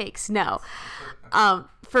hot takes. No.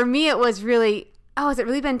 For me, it was really, has it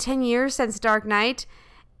really been 10 years since Dark Knight?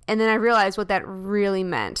 And then I realized what that really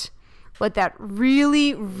meant. What that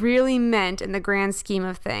really, really meant in the grand scheme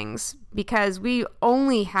of things. Because we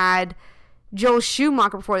only had Joel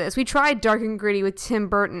Schumacher before this. We tried Dark and Gritty with Tim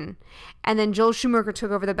Burton, and then Joel Schumacher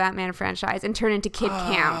took over the Batman franchise and turned into Kid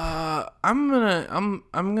Camp. I'm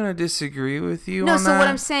gonna disagree with you. No, on so that. what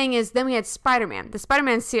I'm saying is, then we had Spider-Man. The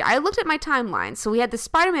Spider-Man series. I looked at my timeline, so we had the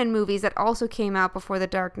Spider-Man movies that also came out before the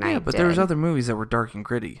Dark Knight. Yeah, but there was other movies that were dark and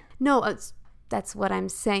gritty. No, that's what I'm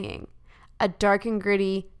saying. A dark and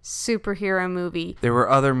gritty superhero movie. There were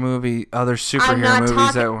other superhero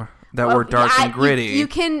movies that were dark and gritty. You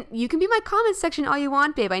can be my comment section all you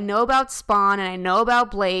want, babe. I know about Spawn, and I know about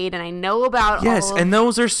Blade, and I know about and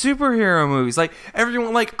those are superhero movies. Like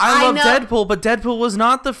everyone, I love Deadpool, but Deadpool was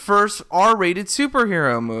not the first R-rated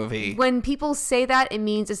superhero movie. When people say that, it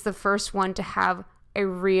means it's the first one to have a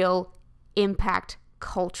real impact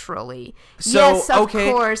culturally. So, yes, of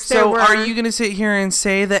course. So are you going to sit here and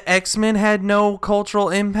say that X-Men had no cultural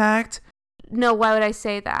impact? No, why would I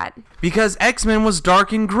say that? Because X-Men was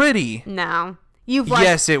dark and gritty. No.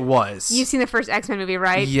 Yes, it was. You've seen the first X-Men movie,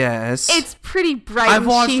 right? Yes. It's pretty bright I've and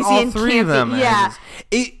watched cheesy all and three campy. of them. Yeah.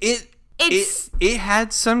 It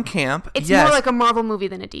had some camp. It's yes. more like a Marvel movie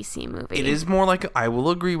than a DC movie. It is more like, I will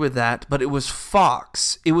agree with that, but it was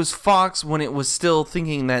Fox. It was Fox when it was still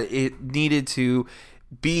thinking that it needed to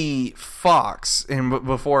be Fox, and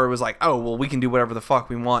before it was like, oh, well, we can do whatever the fuck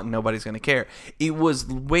we want and nobody's going to care. It was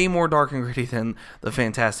way more dark and gritty than the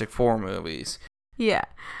Fantastic Four movies. Yeah.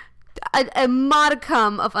 A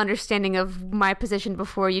modicum of understanding of my position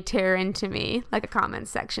before you tear into me, like a comment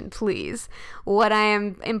section, please. What I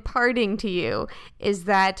am imparting to you is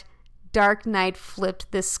that Dark Knight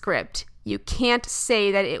flipped the script. You can't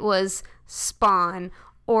say that it was Spawn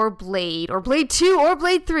or Blade 2 or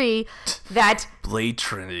Blade 3 that Blade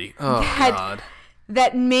Trinity. God.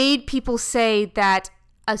 That made people say that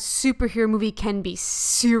a superhero movie can be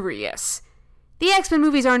serious. The X-Men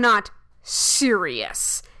movies are not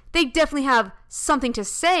serious. They definitely have something to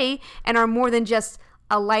say and are more than just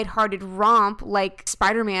a lighthearted romp like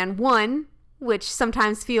Spider-Man 1, which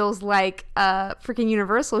sometimes feels like a freaking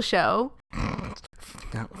Universal show.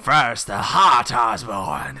 First, the heart,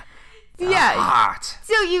 Osborn. Yeah.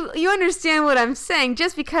 So you understand what I'm saying.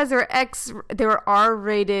 Just because there were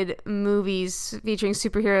R-rated movies featuring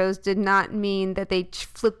superheroes did not mean that they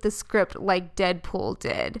flipped the script like Deadpool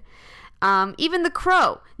did. Even The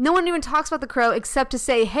Crow. No one even talks about The Crow except to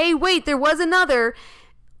say, hey, wait, there was another.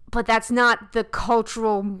 But that's not the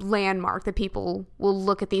cultural landmark that people will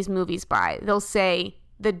look at these movies by. They'll say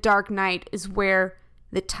The Dark Knight is where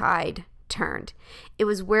the tide turned. It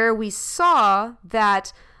was where we saw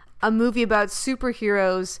that a movie about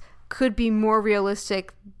superheroes could be more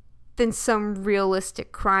realistic than some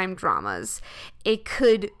realistic crime dramas. It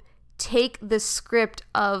could take the script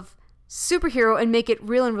of superhero and make it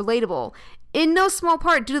real and relatable, in no small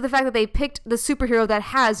part due to the fact that they picked the superhero that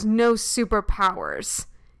has no superpowers.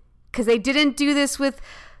 Because they didn't do this with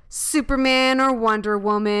Superman or Wonder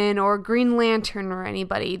Woman or Green Lantern or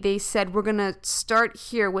anybody. They said, we're going to start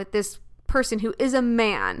here with this person who is a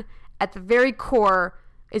man at the very core,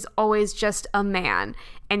 is always just a man,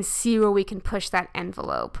 and see where we can push that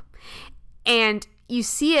envelope. And you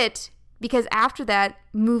see it because after that,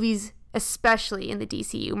 movies, especially in the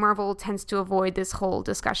DCU, Marvel tends to avoid this whole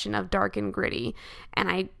discussion of dark and gritty. And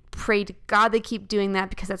I pray to God they keep doing that,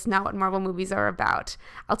 because that's not what Marvel movies are about.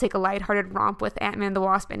 I'll take a lighthearted romp with Ant-Man and the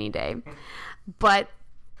Wasp any day. But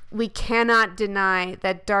we cannot deny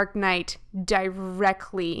that Dark Knight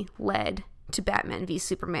directly led to Batman v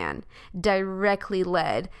Superman, directly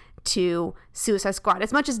led to Suicide Squad,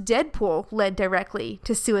 as much as Deadpool led directly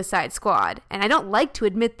to Suicide Squad. And I don't like to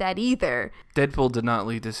admit that either. Deadpool did not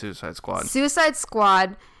lead to Suicide Squad. Suicide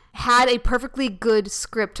Squad had a perfectly good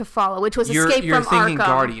script to follow, which was Escape from Arkham. You're thinking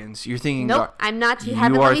Guardians. You're thinking... Nope, I'm not. You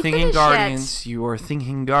haven't let me finish Guardians. yet. You are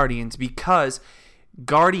thinking Guardians because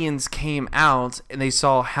Guardians came out and they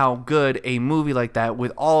saw how good a movie like that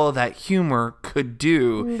with all of that humor could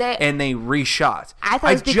do, and they reshot.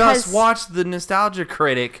 I just watched the Nostalgia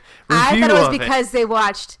Critic review of it. I thought it was because they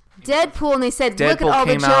watched Deadpool and they said, look at all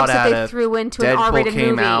the jokes that they threw into an R-rated movie.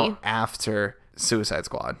 Deadpool came out after Suicide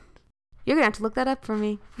Squad. You're going to have to look that up for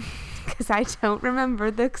me because I don't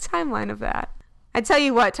remember the timeline of that. I tell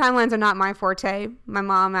you what, timelines are not my forte. My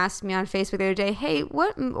mom asked me on Facebook the other day, hey,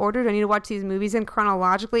 what order do I need to watch these movies in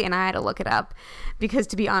chronologically? And I had to look it up because,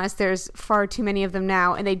 to be honest, there's far too many of them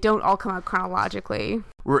now, and they don't all come out chronologically.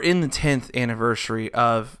 We're in the 10th anniversary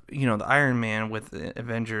of, the Iron Man with the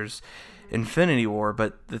Avengers Infinity War,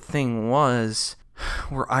 but the thing was,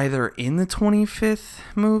 we're either in the 25th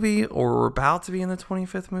movie or we're about to be in the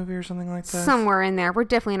 25th movie or something like that. Somewhere in there. We're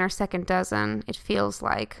definitely in our second dozen, it feels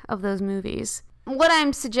like, of those movies. What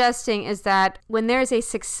I'm suggesting is that when there's a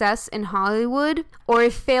success in Hollywood or a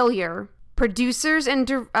failure, producers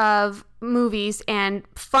of movies and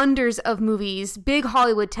funders of movies, big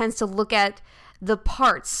Hollywood tends to look at the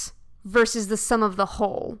parts versus the sum of the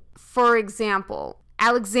whole. For example,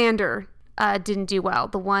 Alexander didn't do well.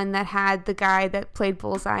 The one that had the guy that played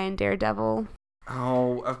Bullseye in Daredevil.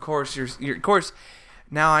 Oh, of course. Of course.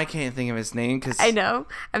 Now I can't think of his name because I know.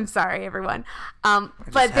 I'm sorry, everyone.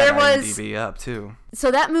 But there was IMDb up too.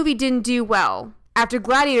 So that movie didn't do well. After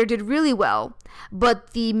Gladiator did really well,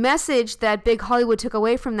 but the message that big Hollywood took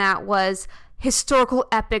away from that was historical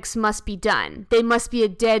epics must be done. They must be a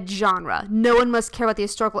dead genre. No one must care about the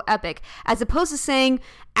historical epic, as opposed to saying,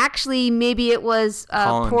 actually, maybe it was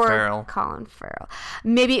Colin Farrell.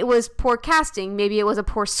 Maybe it was poor casting. Maybe it was a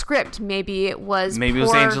poor script. Maybe it was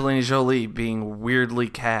Angelina Jolie being weirdly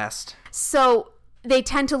cast. So they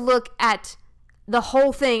tend to look at the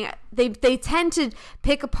whole thing. They tend to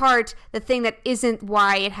pick apart the thing that isn't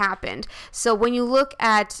why it happened. So when you look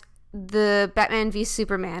at the Batman v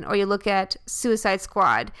Superman, or you look at Suicide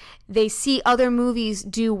Squad, they see other movies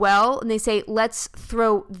do well and they say, let's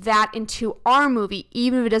throw that into our movie,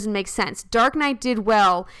 even if it doesn't make sense. Dark Knight did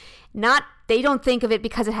well. They don't think of it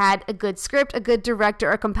because it had a good script, a good director,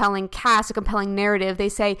 a compelling cast, a compelling narrative. They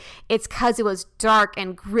say it's because it was dark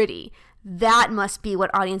and gritty. That must be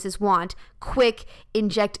what audiences want. Quick,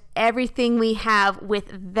 inject everything we have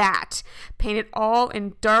with that. Paint it all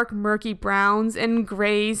in dark, murky browns and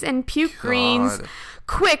grays and puke greens.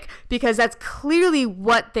 Quick, because that's clearly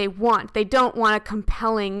what they want. They don't want a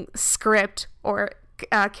compelling script or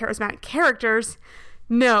charismatic characters.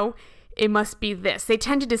 No, it must be this. They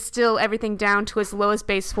tend to distill everything down to its lowest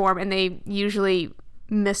base form, and they usually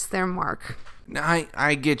miss their mark.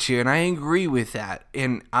 I get you, and I agree with that.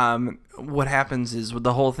 And what happens is with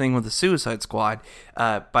the whole thing with the Suicide Squad,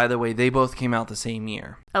 by the way, they both came out the same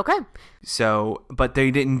year. Okay. So, but they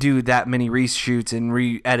didn't do that many reshoots and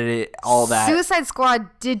re-edit it, all that. Suicide Squad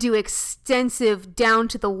did do extensive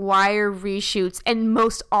down-to-the-wire reshoots, and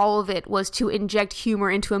most all of it was to inject humor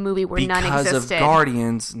into a movie where none existed. Because of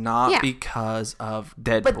Guardians, not because of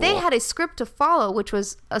Deadpool. But they had a script to follow, which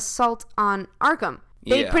was Assault on Arkham.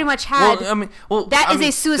 They pretty much had. That is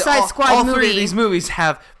a Suicide Squad movie. All three of these movies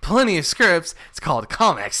have plenty of scripts. It's called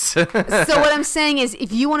comics. So what I'm saying is,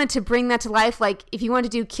 if you wanted to bring that to life, like if you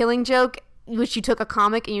wanted to do Killing Joke, which you took a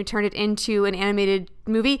comic and you turned it into an animated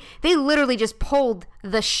movie, they literally just pulled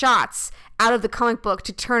the shots out of the comic book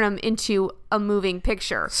to turn them into a moving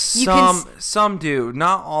picture. Some do,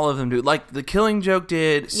 not all of them do. Like the Killing Joke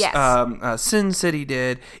did. Yes. Sin City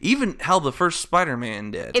did. Even the first Spider-Man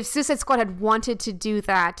did. If Suicide Squad had wanted to do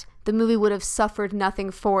that, the movie would have suffered nothing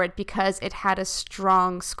for it because it had a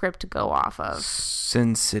strong script to go off of.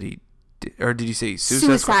 Sin City, or did you say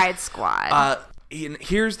Suicide Squad?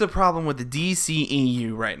 Here's the problem with the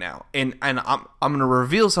DCEU right now, and I'm gonna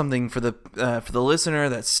reveal something for the listener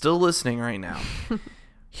that's still listening right now.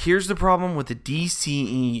 Here's the problem with the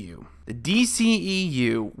DCEU. The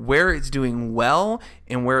DCEU, where it's doing well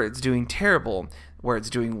and where it's doing terrible. Where it's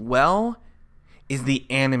doing well is the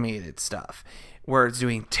animated stuff. Where it's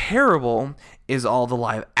doing terrible is all the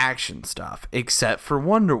live action stuff, except for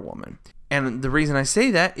Wonder Woman. And the reason I say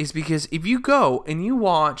that is because if you go and you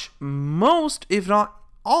watch most, if not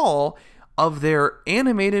all, of their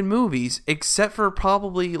animated movies, except for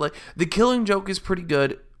probably, like, The Killing Joke is pretty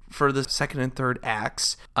good for the second and third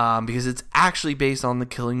acts, because it's actually based on The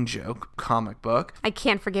Killing Joke comic book. I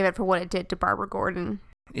can't forgive it for what it did to Barbara Gordon.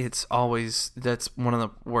 That's one of the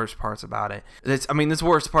worst parts about it. That's the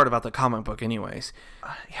worst part about the comic book anyways.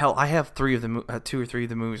 Hell, I have two or three of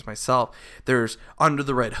the movies myself. There's Under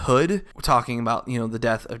the Red Hood, talking about, the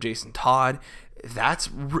death of Jason Todd. That's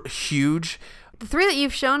huge. The three that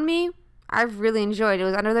you've shown me, I've really enjoyed. It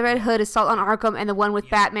was Under the Red Hood, Assault on Arkham, and the one with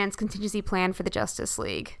Batman's contingency plan for the Justice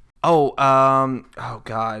League. Oh, oh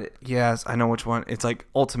God, yes, I know which one. It's like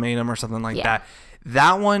Ultimatum or something like that.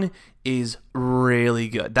 That one is really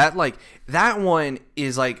good. That one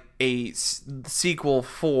is like a sequel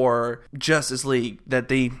for Justice League that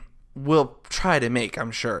they will try to make,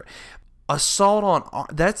 I'm sure. Assault on,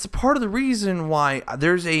 that's part of the reason why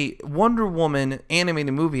there's a Wonder Woman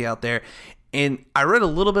animated movie out there. And I read a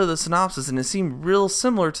little bit of the synopsis and it seemed real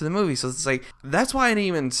similar to the movie. So it's like, that's why I didn't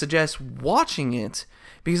even suggest watching it.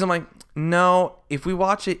 Because I'm like, no, if we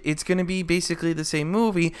watch it, it's going to be basically the same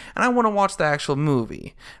movie. And I want to watch the actual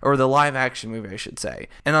movie. Or the live action movie, I should say.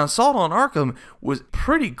 And Assault on Arkham was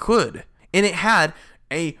pretty good. And it had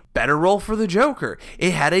a better role for the Joker.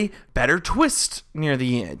 It had a better twist near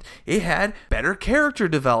the end. It had better character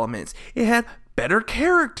developments. It had better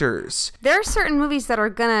characters. There are certain movies that are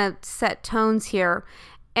gonna set tones here,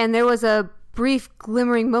 and there was a brief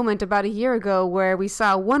glimmering moment about a year ago where we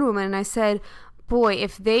saw Wonder Woman, and I said, boy,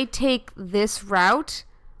 if they take this route,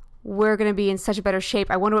 we're gonna be in such a better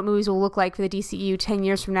shape. I wonder what movies will look like for the DCU 10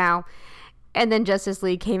 years from now. And then Justice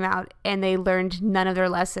League came out, and they learned none of their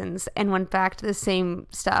lessons and went back to the same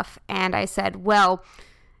stuff. And I said, well,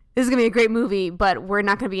 this is going to be a great movie, but we're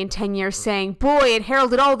not going to be in 10 years saying, boy, it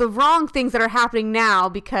heralded all the wrong things that are happening now,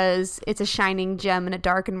 because it's a shining gem in a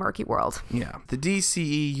dark and murky world. Yeah, the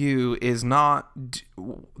DCEU is not,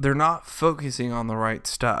 they're not focusing on the right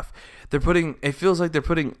stuff. It feels like they're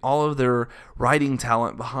putting all of their writing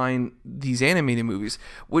talent behind these animated movies,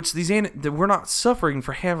 which we're not suffering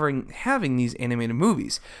for having these animated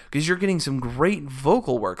movies, because you're getting some great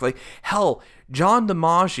vocal work. Like, hell, John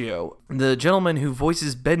DiMaggio, the gentleman who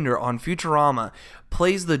voices Bender on Futurama,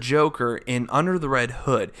 plays the Joker in Under the Red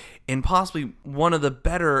Hood, and possibly one of the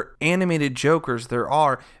better animated Jokers there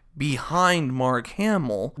are, behind Mark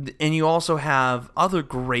Hamill. And you also have other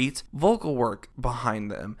great vocal work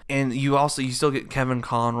behind them, and you still get Kevin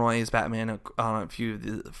Conroy as Batman on a few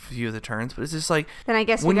of the turns. But it's just like, then I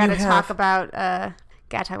guess we gotta talk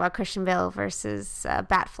about Christian Bale versus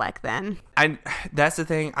Batfleck then. That's the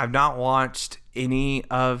thing, I've not watched any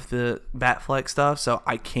of the Batfleck stuff, so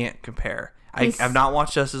I can't compare. I've not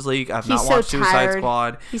watched Justice League. I've not watched Suicide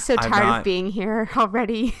Squad. He's so tired of being here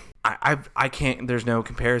already. I can't, there's no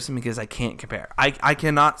comparison, because I can't compare. I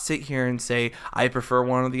cannot sit here and say I prefer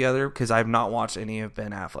one or the other, because I've not watched any of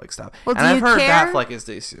Ben Affleck stuff. Well, and I've heard Batfleck is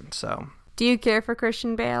decent, so. Do you care for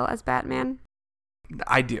Christian Bale as Batman?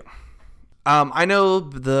 I do. I know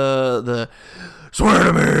the swear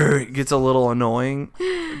to me gets a little annoying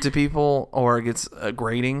to people, or it gets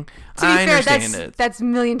grating. To be fair, that's a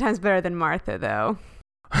million times better than Martha, though.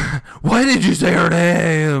 Why did you say her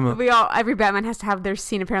name? Every Batman has to have their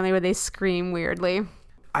scene apparently where they scream weirdly.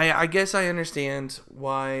 I guess I understand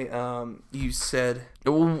why you said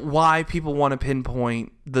why people want to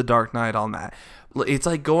pinpoint The Dark Knight on that. It's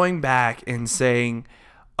like going back and saying,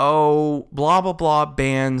 oh, blah, blah, blah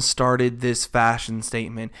band started this fashion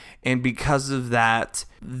statement, and because of that,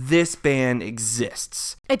 this band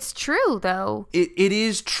exists. It's true, though. It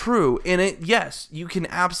is true. And yes, you can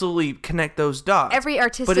absolutely connect those dots. Every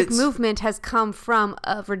artistic movement has come from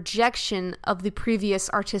a rejection of the previous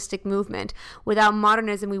artistic movement. Without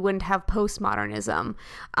modernism, we wouldn't have postmodernism.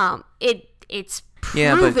 It's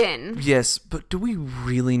proven. But do we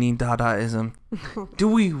really need Dadaism? Do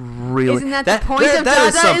we really? Isn't that the point of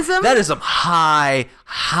Dadaism? That is some high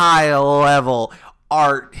level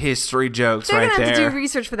art history jokes right there. They're going to have to do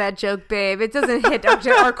research for that joke, babe. It doesn't hit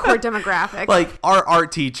our core demographic. Like, our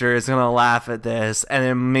art teacher is going to laugh at this, and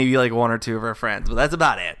then maybe like one or two of her friends, but that's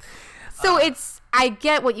about it. So I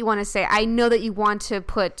get what you want to say. I know that you want to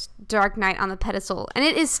put Dark Knight on the pedestal, and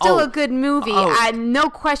it is still a good movie. No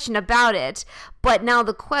question about it. But now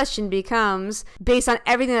the question becomes, based on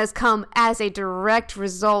everything that's come as a direct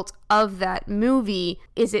result of that movie,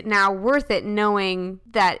 is it now worth it, knowing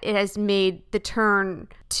that it has made the turn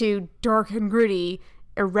to dark and gritty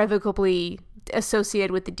irrevocably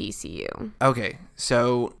associated with the DCU? Okay,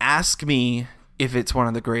 so ask me if it's one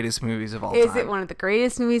of the greatest movies of all time. Is it one of the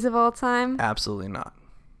greatest movies of all time? Absolutely not.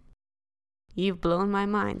 You've blown my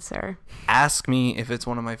mind, sir. Ask me if it's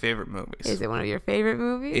one of my favorite movies. Is it one of your favorite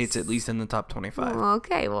movies? It's at least in the top 25.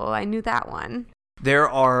 Okay, well, I knew that one. There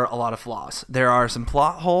are a lot of flaws. There are some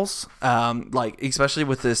plot holes, like especially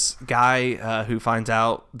with this guy who finds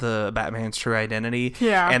out the Batman's true identity.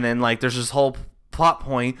 Yeah. And then like there's this whole plot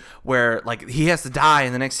point where like he has to die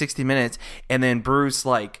in the next 60 minutes, and then Bruce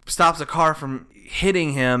like stops a car from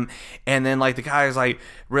hitting him, and then like the guy is like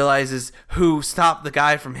realizes who stopped the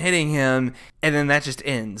guy from hitting him, and then that just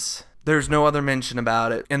ends. There's no other mention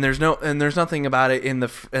about it, and there's nothing about it in the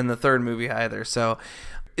third movie either. So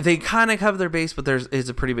they kind of cover their base, but is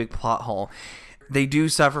a pretty big plot hole. They do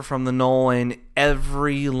suffer from the Nolan.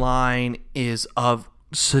 Every line is of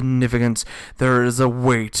significance. There is a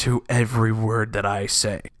weight to every word that I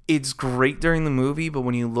say. It's great during the movie, but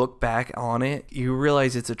when you look back on it, you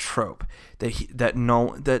realize it's a trope that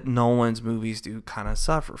Nolan's movies do kind of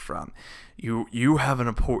suffer from. You have an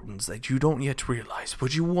importance that you don't yet realize,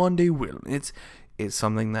 but you one day will. It's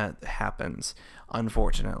something that happens,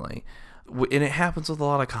 unfortunately. And it happens with a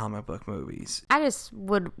lot of comic book movies. I just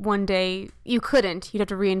would one day... You couldn't. You'd have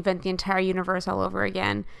to reinvent the entire universe all over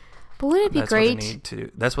again. But wouldn't it be great? What they need to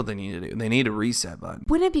do. That's what they need to do. They need a reset button.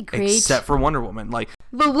 Wouldn't it be great? Except for Wonder Woman. But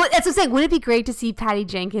that's what I'm saying. Wouldn't it be great to see Patty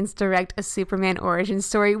Jenkins direct a Superman origin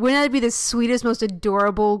story? Wouldn't that be the sweetest, most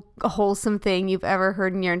adorable, wholesome thing you've ever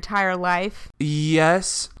heard in your entire life?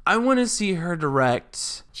 Yes. I want to see her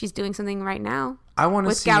direct. She's doing something right now. I want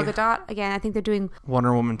to see with Gal Gadot again. I think they're doing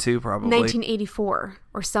Wonder Woman 2 probably 1984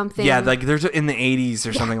 or something. Yeah, like there's in the 80s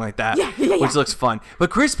or something like that, yeah. Which looks fun.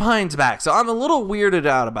 But Chris Pine's back, so I'm a little weirded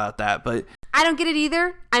out about that. But I don't get it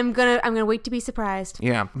either. I'm gonna wait to be surprised.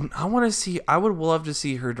 Yeah, I would love to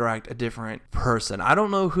see her direct a different person. I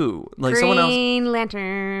don't know who, like someone else. Green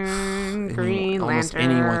Lantern. Almost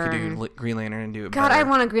anyone could do Green Lantern and do it. God, better. I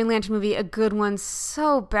want a Green Lantern movie, a good one,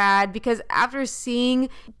 so bad. Because after seeing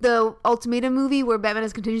the Ultimatum movie, where Batman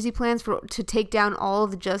has contingency plans to take down all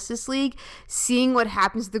of the Justice League, seeing what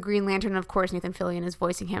happens to the Green Lantern, of course Nathan Fillion is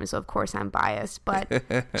voicing him, so of course I'm biased. But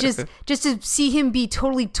just to see him be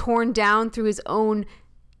totally torn down through his own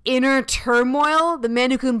inner turmoil, the man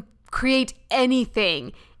who can create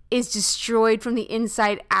anything is destroyed from the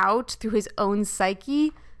inside out through his own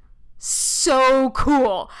psyche. So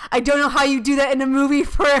cool. I don't know how you do that in a movie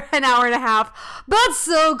for an hour and a half, but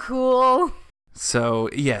so cool. So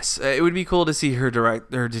yes, it would be cool to see her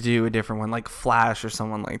direct or to do a different one, like Flash or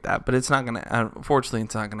someone like that. But it's not gonna. Unfortunately,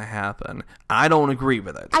 it's not gonna happen. I don't agree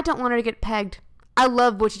with it. I don't want her to get pegged. I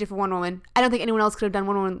love what she did for Wonder Woman. I don't think anyone else could have done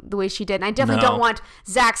Wonder Woman the way she did. And I definitely don't want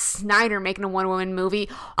Zack Snyder making a Wonder Woman movie.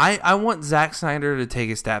 I want Zack Snyder to take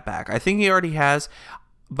a step back. I think he already has,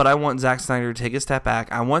 but I want Zack Snyder to take a step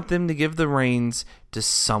back. I want them to give the reins to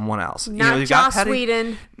someone else. Not Joss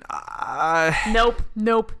Whedon. Nope.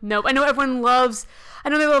 I know everyone loves... I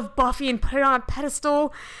know they love Buffy and put it on a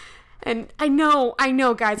pedestal. And I know,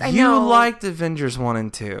 guys. I know. You liked Avengers 1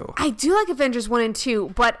 and 2. I do like Avengers 1 and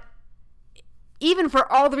 2, but... even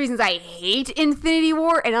for all the reasons I hate Infinity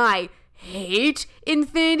War, and I hate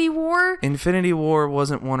Infinity War. Infinity War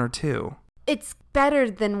wasn't 1 or 2. It's better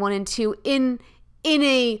than 1 and 2 in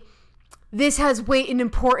a this has weight and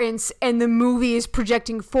importance and the movie is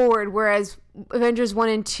projecting forward, whereas Avengers 1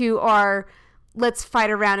 and 2 are let's fight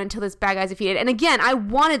around until this bad guy's defeated. And again, I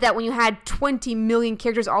wanted that when you had 20 million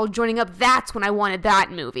characters all joining up. That's when I wanted that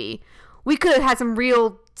movie. We could have had some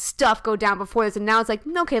real stuff go down before this, and now it's like,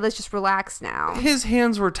 okay, let's just relax now. His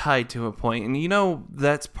hands were tied to a point, and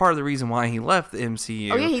that's part of the reason why he left the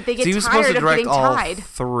MCU. Oh yeah, they get he was supposed to direct all tied.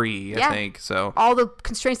 3, I think. So all the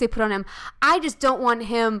constraints they put on him. I just don't want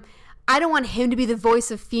him. I don't want him to be the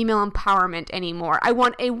voice of female empowerment anymore. I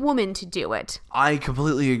want a woman to do it. I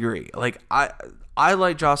completely agree. Like I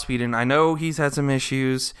like Joss Whedon. I know he's had some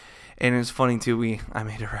issues, and it's funny too. I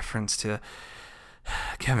made a reference to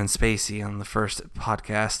Kevin Spacey on the first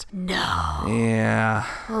podcast. No. Yeah.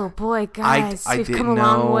 Oh boy, guys, we've come a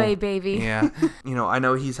long way, baby. Yeah. I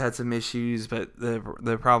know he's had some issues, but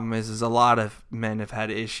the problem is a lot of men have had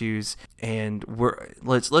issues, and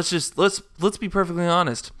let's be perfectly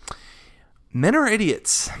honest. Men are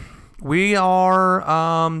idiots. We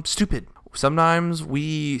are stupid. Sometimes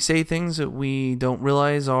we say things that we don't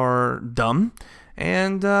realize are dumb,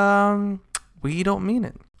 and we don't mean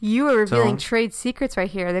it. You are revealing trade secrets right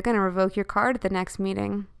here. They're going to revoke your card at the next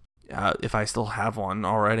meeting. If I still have one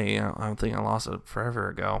already. I don't think I lost it forever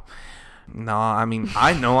ago. No, I mean,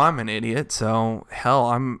 I know I'm an idiot, so hell,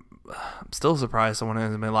 I'm still surprised someone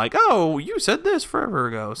hasn't been like, oh, you said this forever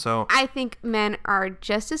ago. So I think men are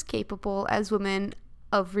just as capable as women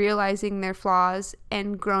of realizing their flaws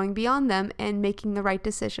and growing beyond them and making the right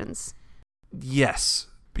decisions. Yes,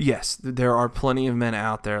 there are plenty of men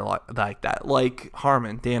out there like that, like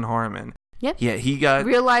Dan Harmon. Yep. Yeah, he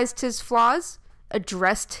realized his flaws,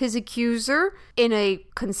 addressed his accuser in a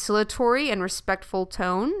conciliatory and respectful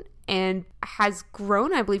tone, and has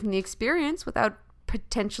grown, I believe, from the experience without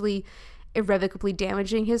potentially irrevocably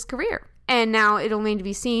damaging his career. And now it'll remain to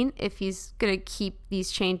be seen if he's going to keep these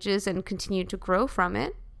changes and continue to grow from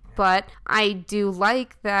it. But I do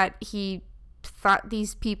like that he thought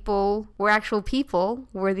these people were actual people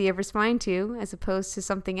worthy of responding to, as opposed to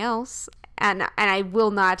something else. And I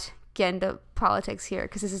will not get into politics here,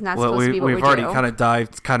 because this is not supposed to be what we do. We've already kind of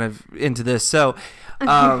dived into this. So,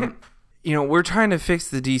 we're trying to fix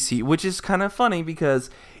the DC, which is kind of funny because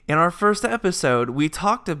in our first episode, we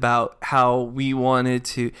talked about how we wanted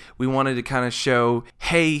to kind of show,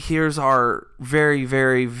 hey, here's our very,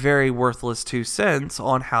 very, very worthless 2 cents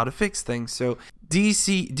on how to fix things. So,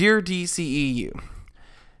 dear DCEU,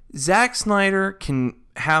 Zack Snyder can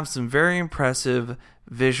have some very impressive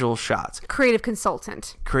visual shots. Creative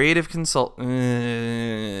consultant.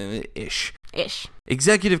 Ish. Ish.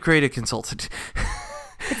 Executive creative consultant.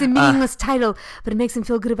 It's a meaningless title, but it makes them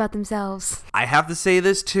feel good about themselves. I have to say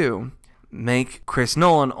this too. Make Chris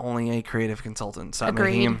Nolan only a creative consultant. Stop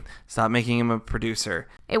making him a producer.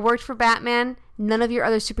 It worked for Batman. None of your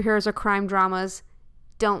other superheroes are crime dramas.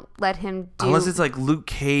 Don't let him do... Unless it's like Luke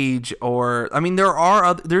Cage or... I mean,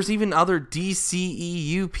 there's even other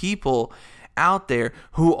DCEU people out there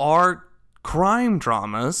who are crime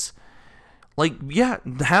dramas. Like, yeah,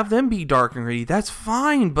 have them be dark and gritty. That's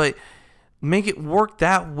fine, but make it work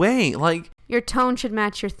that way. Like, your tone should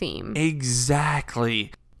match your theme.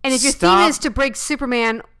 Exactly. And if your theme is to break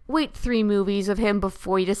Superman, wait 3 movies of him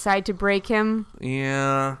before you decide to break him.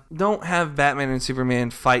 Yeah. Don't have Batman and Superman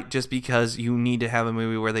fight just because you need to have a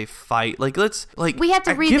movie where they fight. Like, we have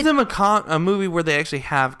to give them a movie where they actually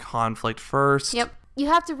have conflict first. Yep. You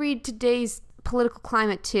have to read today's political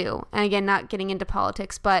climate too. And again, not getting into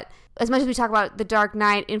politics, but as much as we talk about the Dark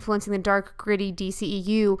Knight influencing the dark, gritty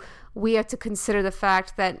DCEU, we have to consider the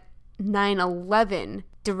fact that 9/11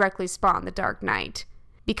 directly spawned the Dark Knight,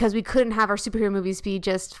 because we couldn't have our superhero movies be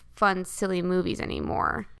just fun, silly movies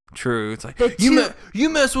anymore. True. It's like, you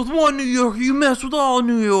mess with one New Yorker, you mess with all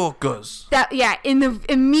New Yorkers. In the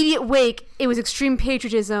immediate wake, it was extreme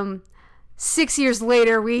patriotism. 6 years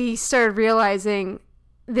later, we started realizing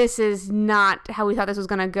this is not how we thought this was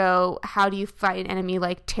going to go. How do you fight an enemy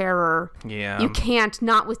like terror? Yeah. You can't,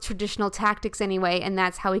 not with traditional tactics anyway, and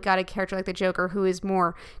that's how we got a character like the Joker, who is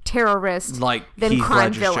more terrorist than Heath crime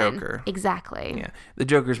Ledger's villain. Joker. Exactly. Yeah. The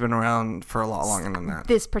Joker's been around for a lot longer than that.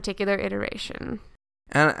 This particular iteration.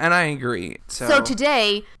 And I agree. So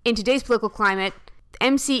today, in today's political climate,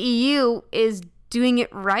 MCEU is doing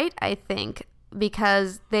it right, I think,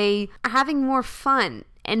 because they are having more fun.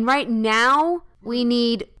 And right now, we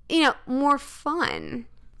need, more fun.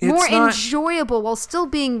 More enjoyable while still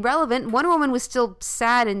being relevant. Wonder Woman was still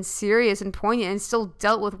sad and serious and poignant and still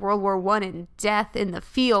dealt with World War I and death in the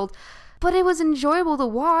field. But it was enjoyable to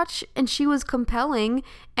watch, and she was compelling,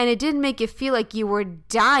 and it didn't make you feel like you were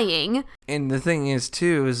dying. And the thing is,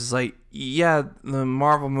 too, is like, yeah, the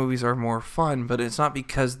Marvel movies are more fun, but it's not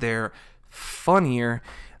because they're funnier.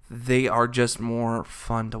 They are just more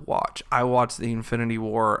fun to watch. I watched the Infinity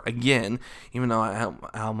War again, even though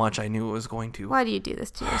how much I knew it was going to. Why do you do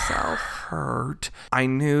this to yourself? Hurt. I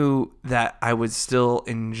knew that I would still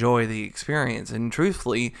enjoy the experience, and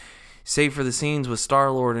truthfully, save for the scenes with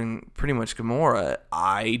Star-Lord and pretty much Gamora,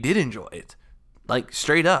 I did enjoy it. Like,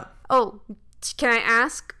 straight up. Oh, can I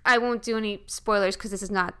ask? I won't do any spoilers because this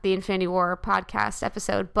is not the Infinity War podcast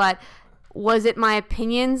episode, but was it my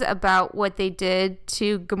opinions about what they did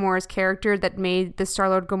to Gamora's character that made the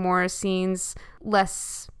Star-Lord Gamora scenes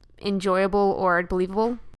less enjoyable or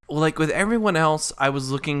believable? Like with everyone else, I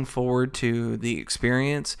was looking forward to the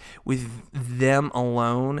experience. With them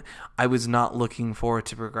alone, I was not looking forward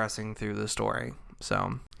to progressing through the story.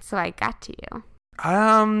 So I got to you.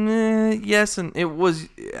 Yes, and it was,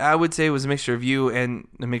 I would say it was a mixture of you and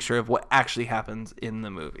a mixture of what actually happens in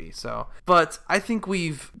the movie. So, but I think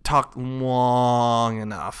we've talked long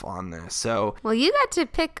enough on this. So, well, you got to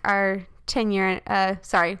pick our 1 year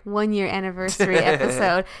anniversary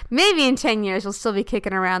episode. Maybe in 10 years we'll still be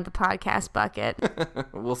kicking around the podcast bucket.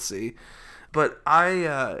 We'll see. But when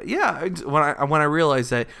I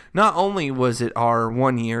realized that not only was it our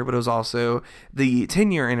 1 year, but it was also the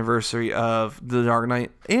 10-year anniversary of The Dark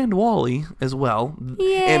Knight and WALL-E as well.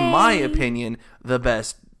 Yay. In my opinion, the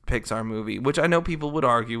best Pixar movie, which I know people would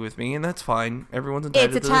argue with me, and that's fine. Everyone's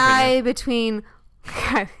entitled to their opinion. It's a tie between...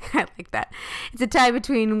 I like that. It's a tie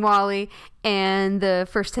between WALL-E and the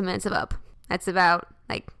first 10 minutes of Up. That's about,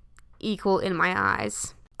 equal in my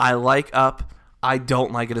eyes. I like Up. I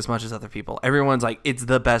don't like it as much as other people. Everyone's like, it's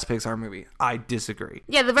the best Pixar movie. I disagree.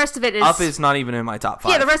 Yeah, the rest of it is... Up is not even in my top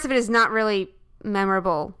 5. Yeah, the rest of it is not really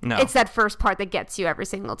memorable. No. It's that first part that gets you every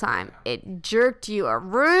single time. It jerked you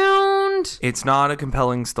around. It's not a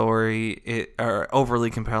compelling story, or overly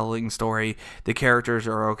compelling story. The characters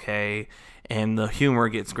are okay, and the humor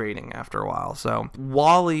gets grating after a while. So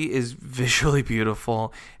WALL-E is visually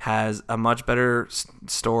beautiful, has a much better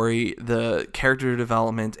story. The character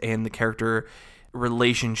development and the character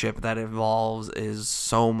relationship that evolves is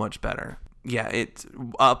so much better. Yeah,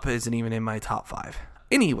 Up isn't even in my top 5.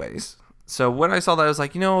 Anyways, so when I saw that, I was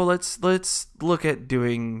like, let's look at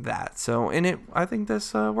doing that. So, I think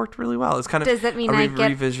this worked really well. It's kind of Does that mean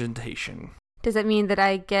revisitation. Does that mean that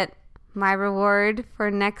I get my reward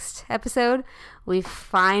for next episode? We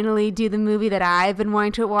finally do the movie that I've been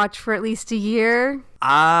wanting to watch for at least a year.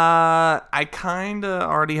 I kind of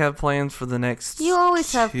already have plans for the next You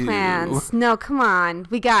always 2. have plans. No, come on.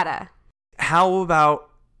 We gotta. How about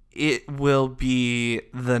it will be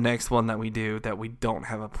the next one that we do that we don't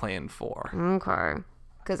have a plan for? Okay.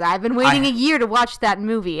 Because I've been waiting a year to watch that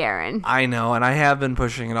movie, Aaron. I know, and I have been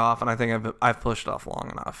pushing it off, and I think I've pushed it off long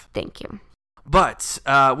enough. Thank you. But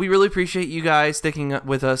we really appreciate you guys sticking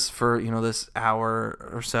with us for this hour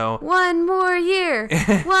or so. One more year.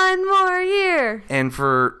 One more year. And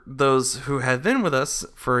for those who have been with us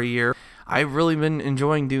for a year, I've really been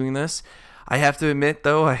enjoying doing this. I have to admit,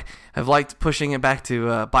 though, I've liked pushing it back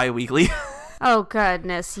to bi-weekly. Oh,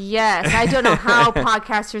 goodness, yes. I don't know how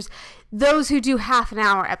podcasters, those who do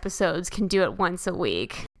half-an-hour episodes, can do it once a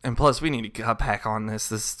week. And plus, we need to cut back on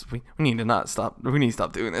this. We need to stop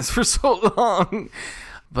doing this for so long.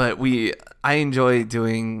 But I enjoy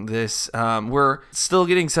doing this. We're still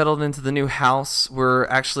getting settled into the new house.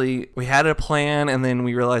 We had a plan, and then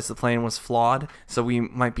we realized the plan was flawed. So we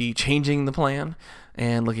might be changing the plan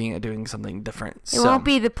and looking at doing something different. It won't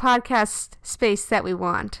be the podcast space that we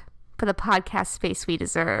want, but the podcast space we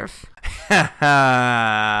deserve. And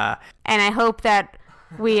I hope that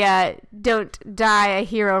we don't die a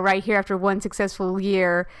hero right here after one successful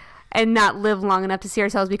year and not live long enough to see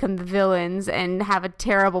ourselves become the villains and have a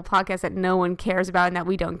terrible podcast that no one cares about and that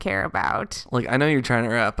we don't care about. Like, I know you're trying to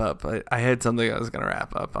wrap up, but I had something I was going to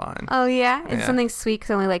wrap up on. Oh, yeah? It's something sweet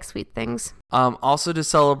because I only like sweet things. Also to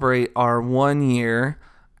celebrate our 1 year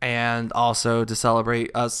and also to celebrate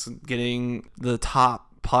us getting the top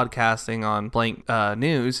podcasting on Blank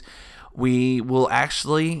News, we will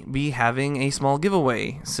actually be having a small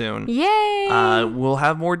giveaway soon. Yay! We'll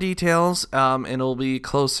have more details, and it'll be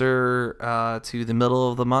closer to the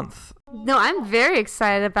middle of the month. No, I'm very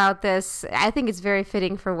excited about this. I think it's very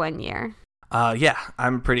fitting for 1 year. Yeah,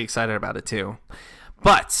 I'm pretty excited about it too.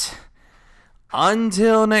 But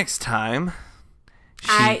until next time,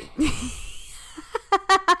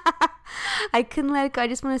 I couldn't let it go. I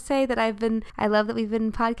just want to say that I love that we've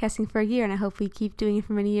been podcasting for a year, and I hope we keep doing it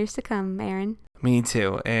for many years to come, Aaron. Me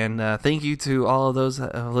too. And thank you to all of those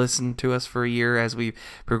that have listened to us for a year as we've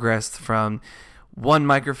progressed from one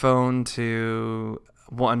microphone to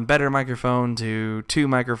one better microphone to two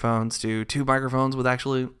microphones with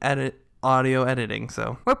actually audio editing.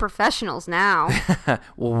 So we're professionals now.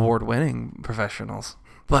 Award-winning professionals.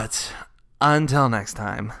 But until next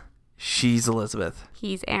time, she's Elizabeth.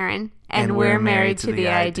 He's Aaron. And we're married to the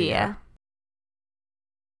idea.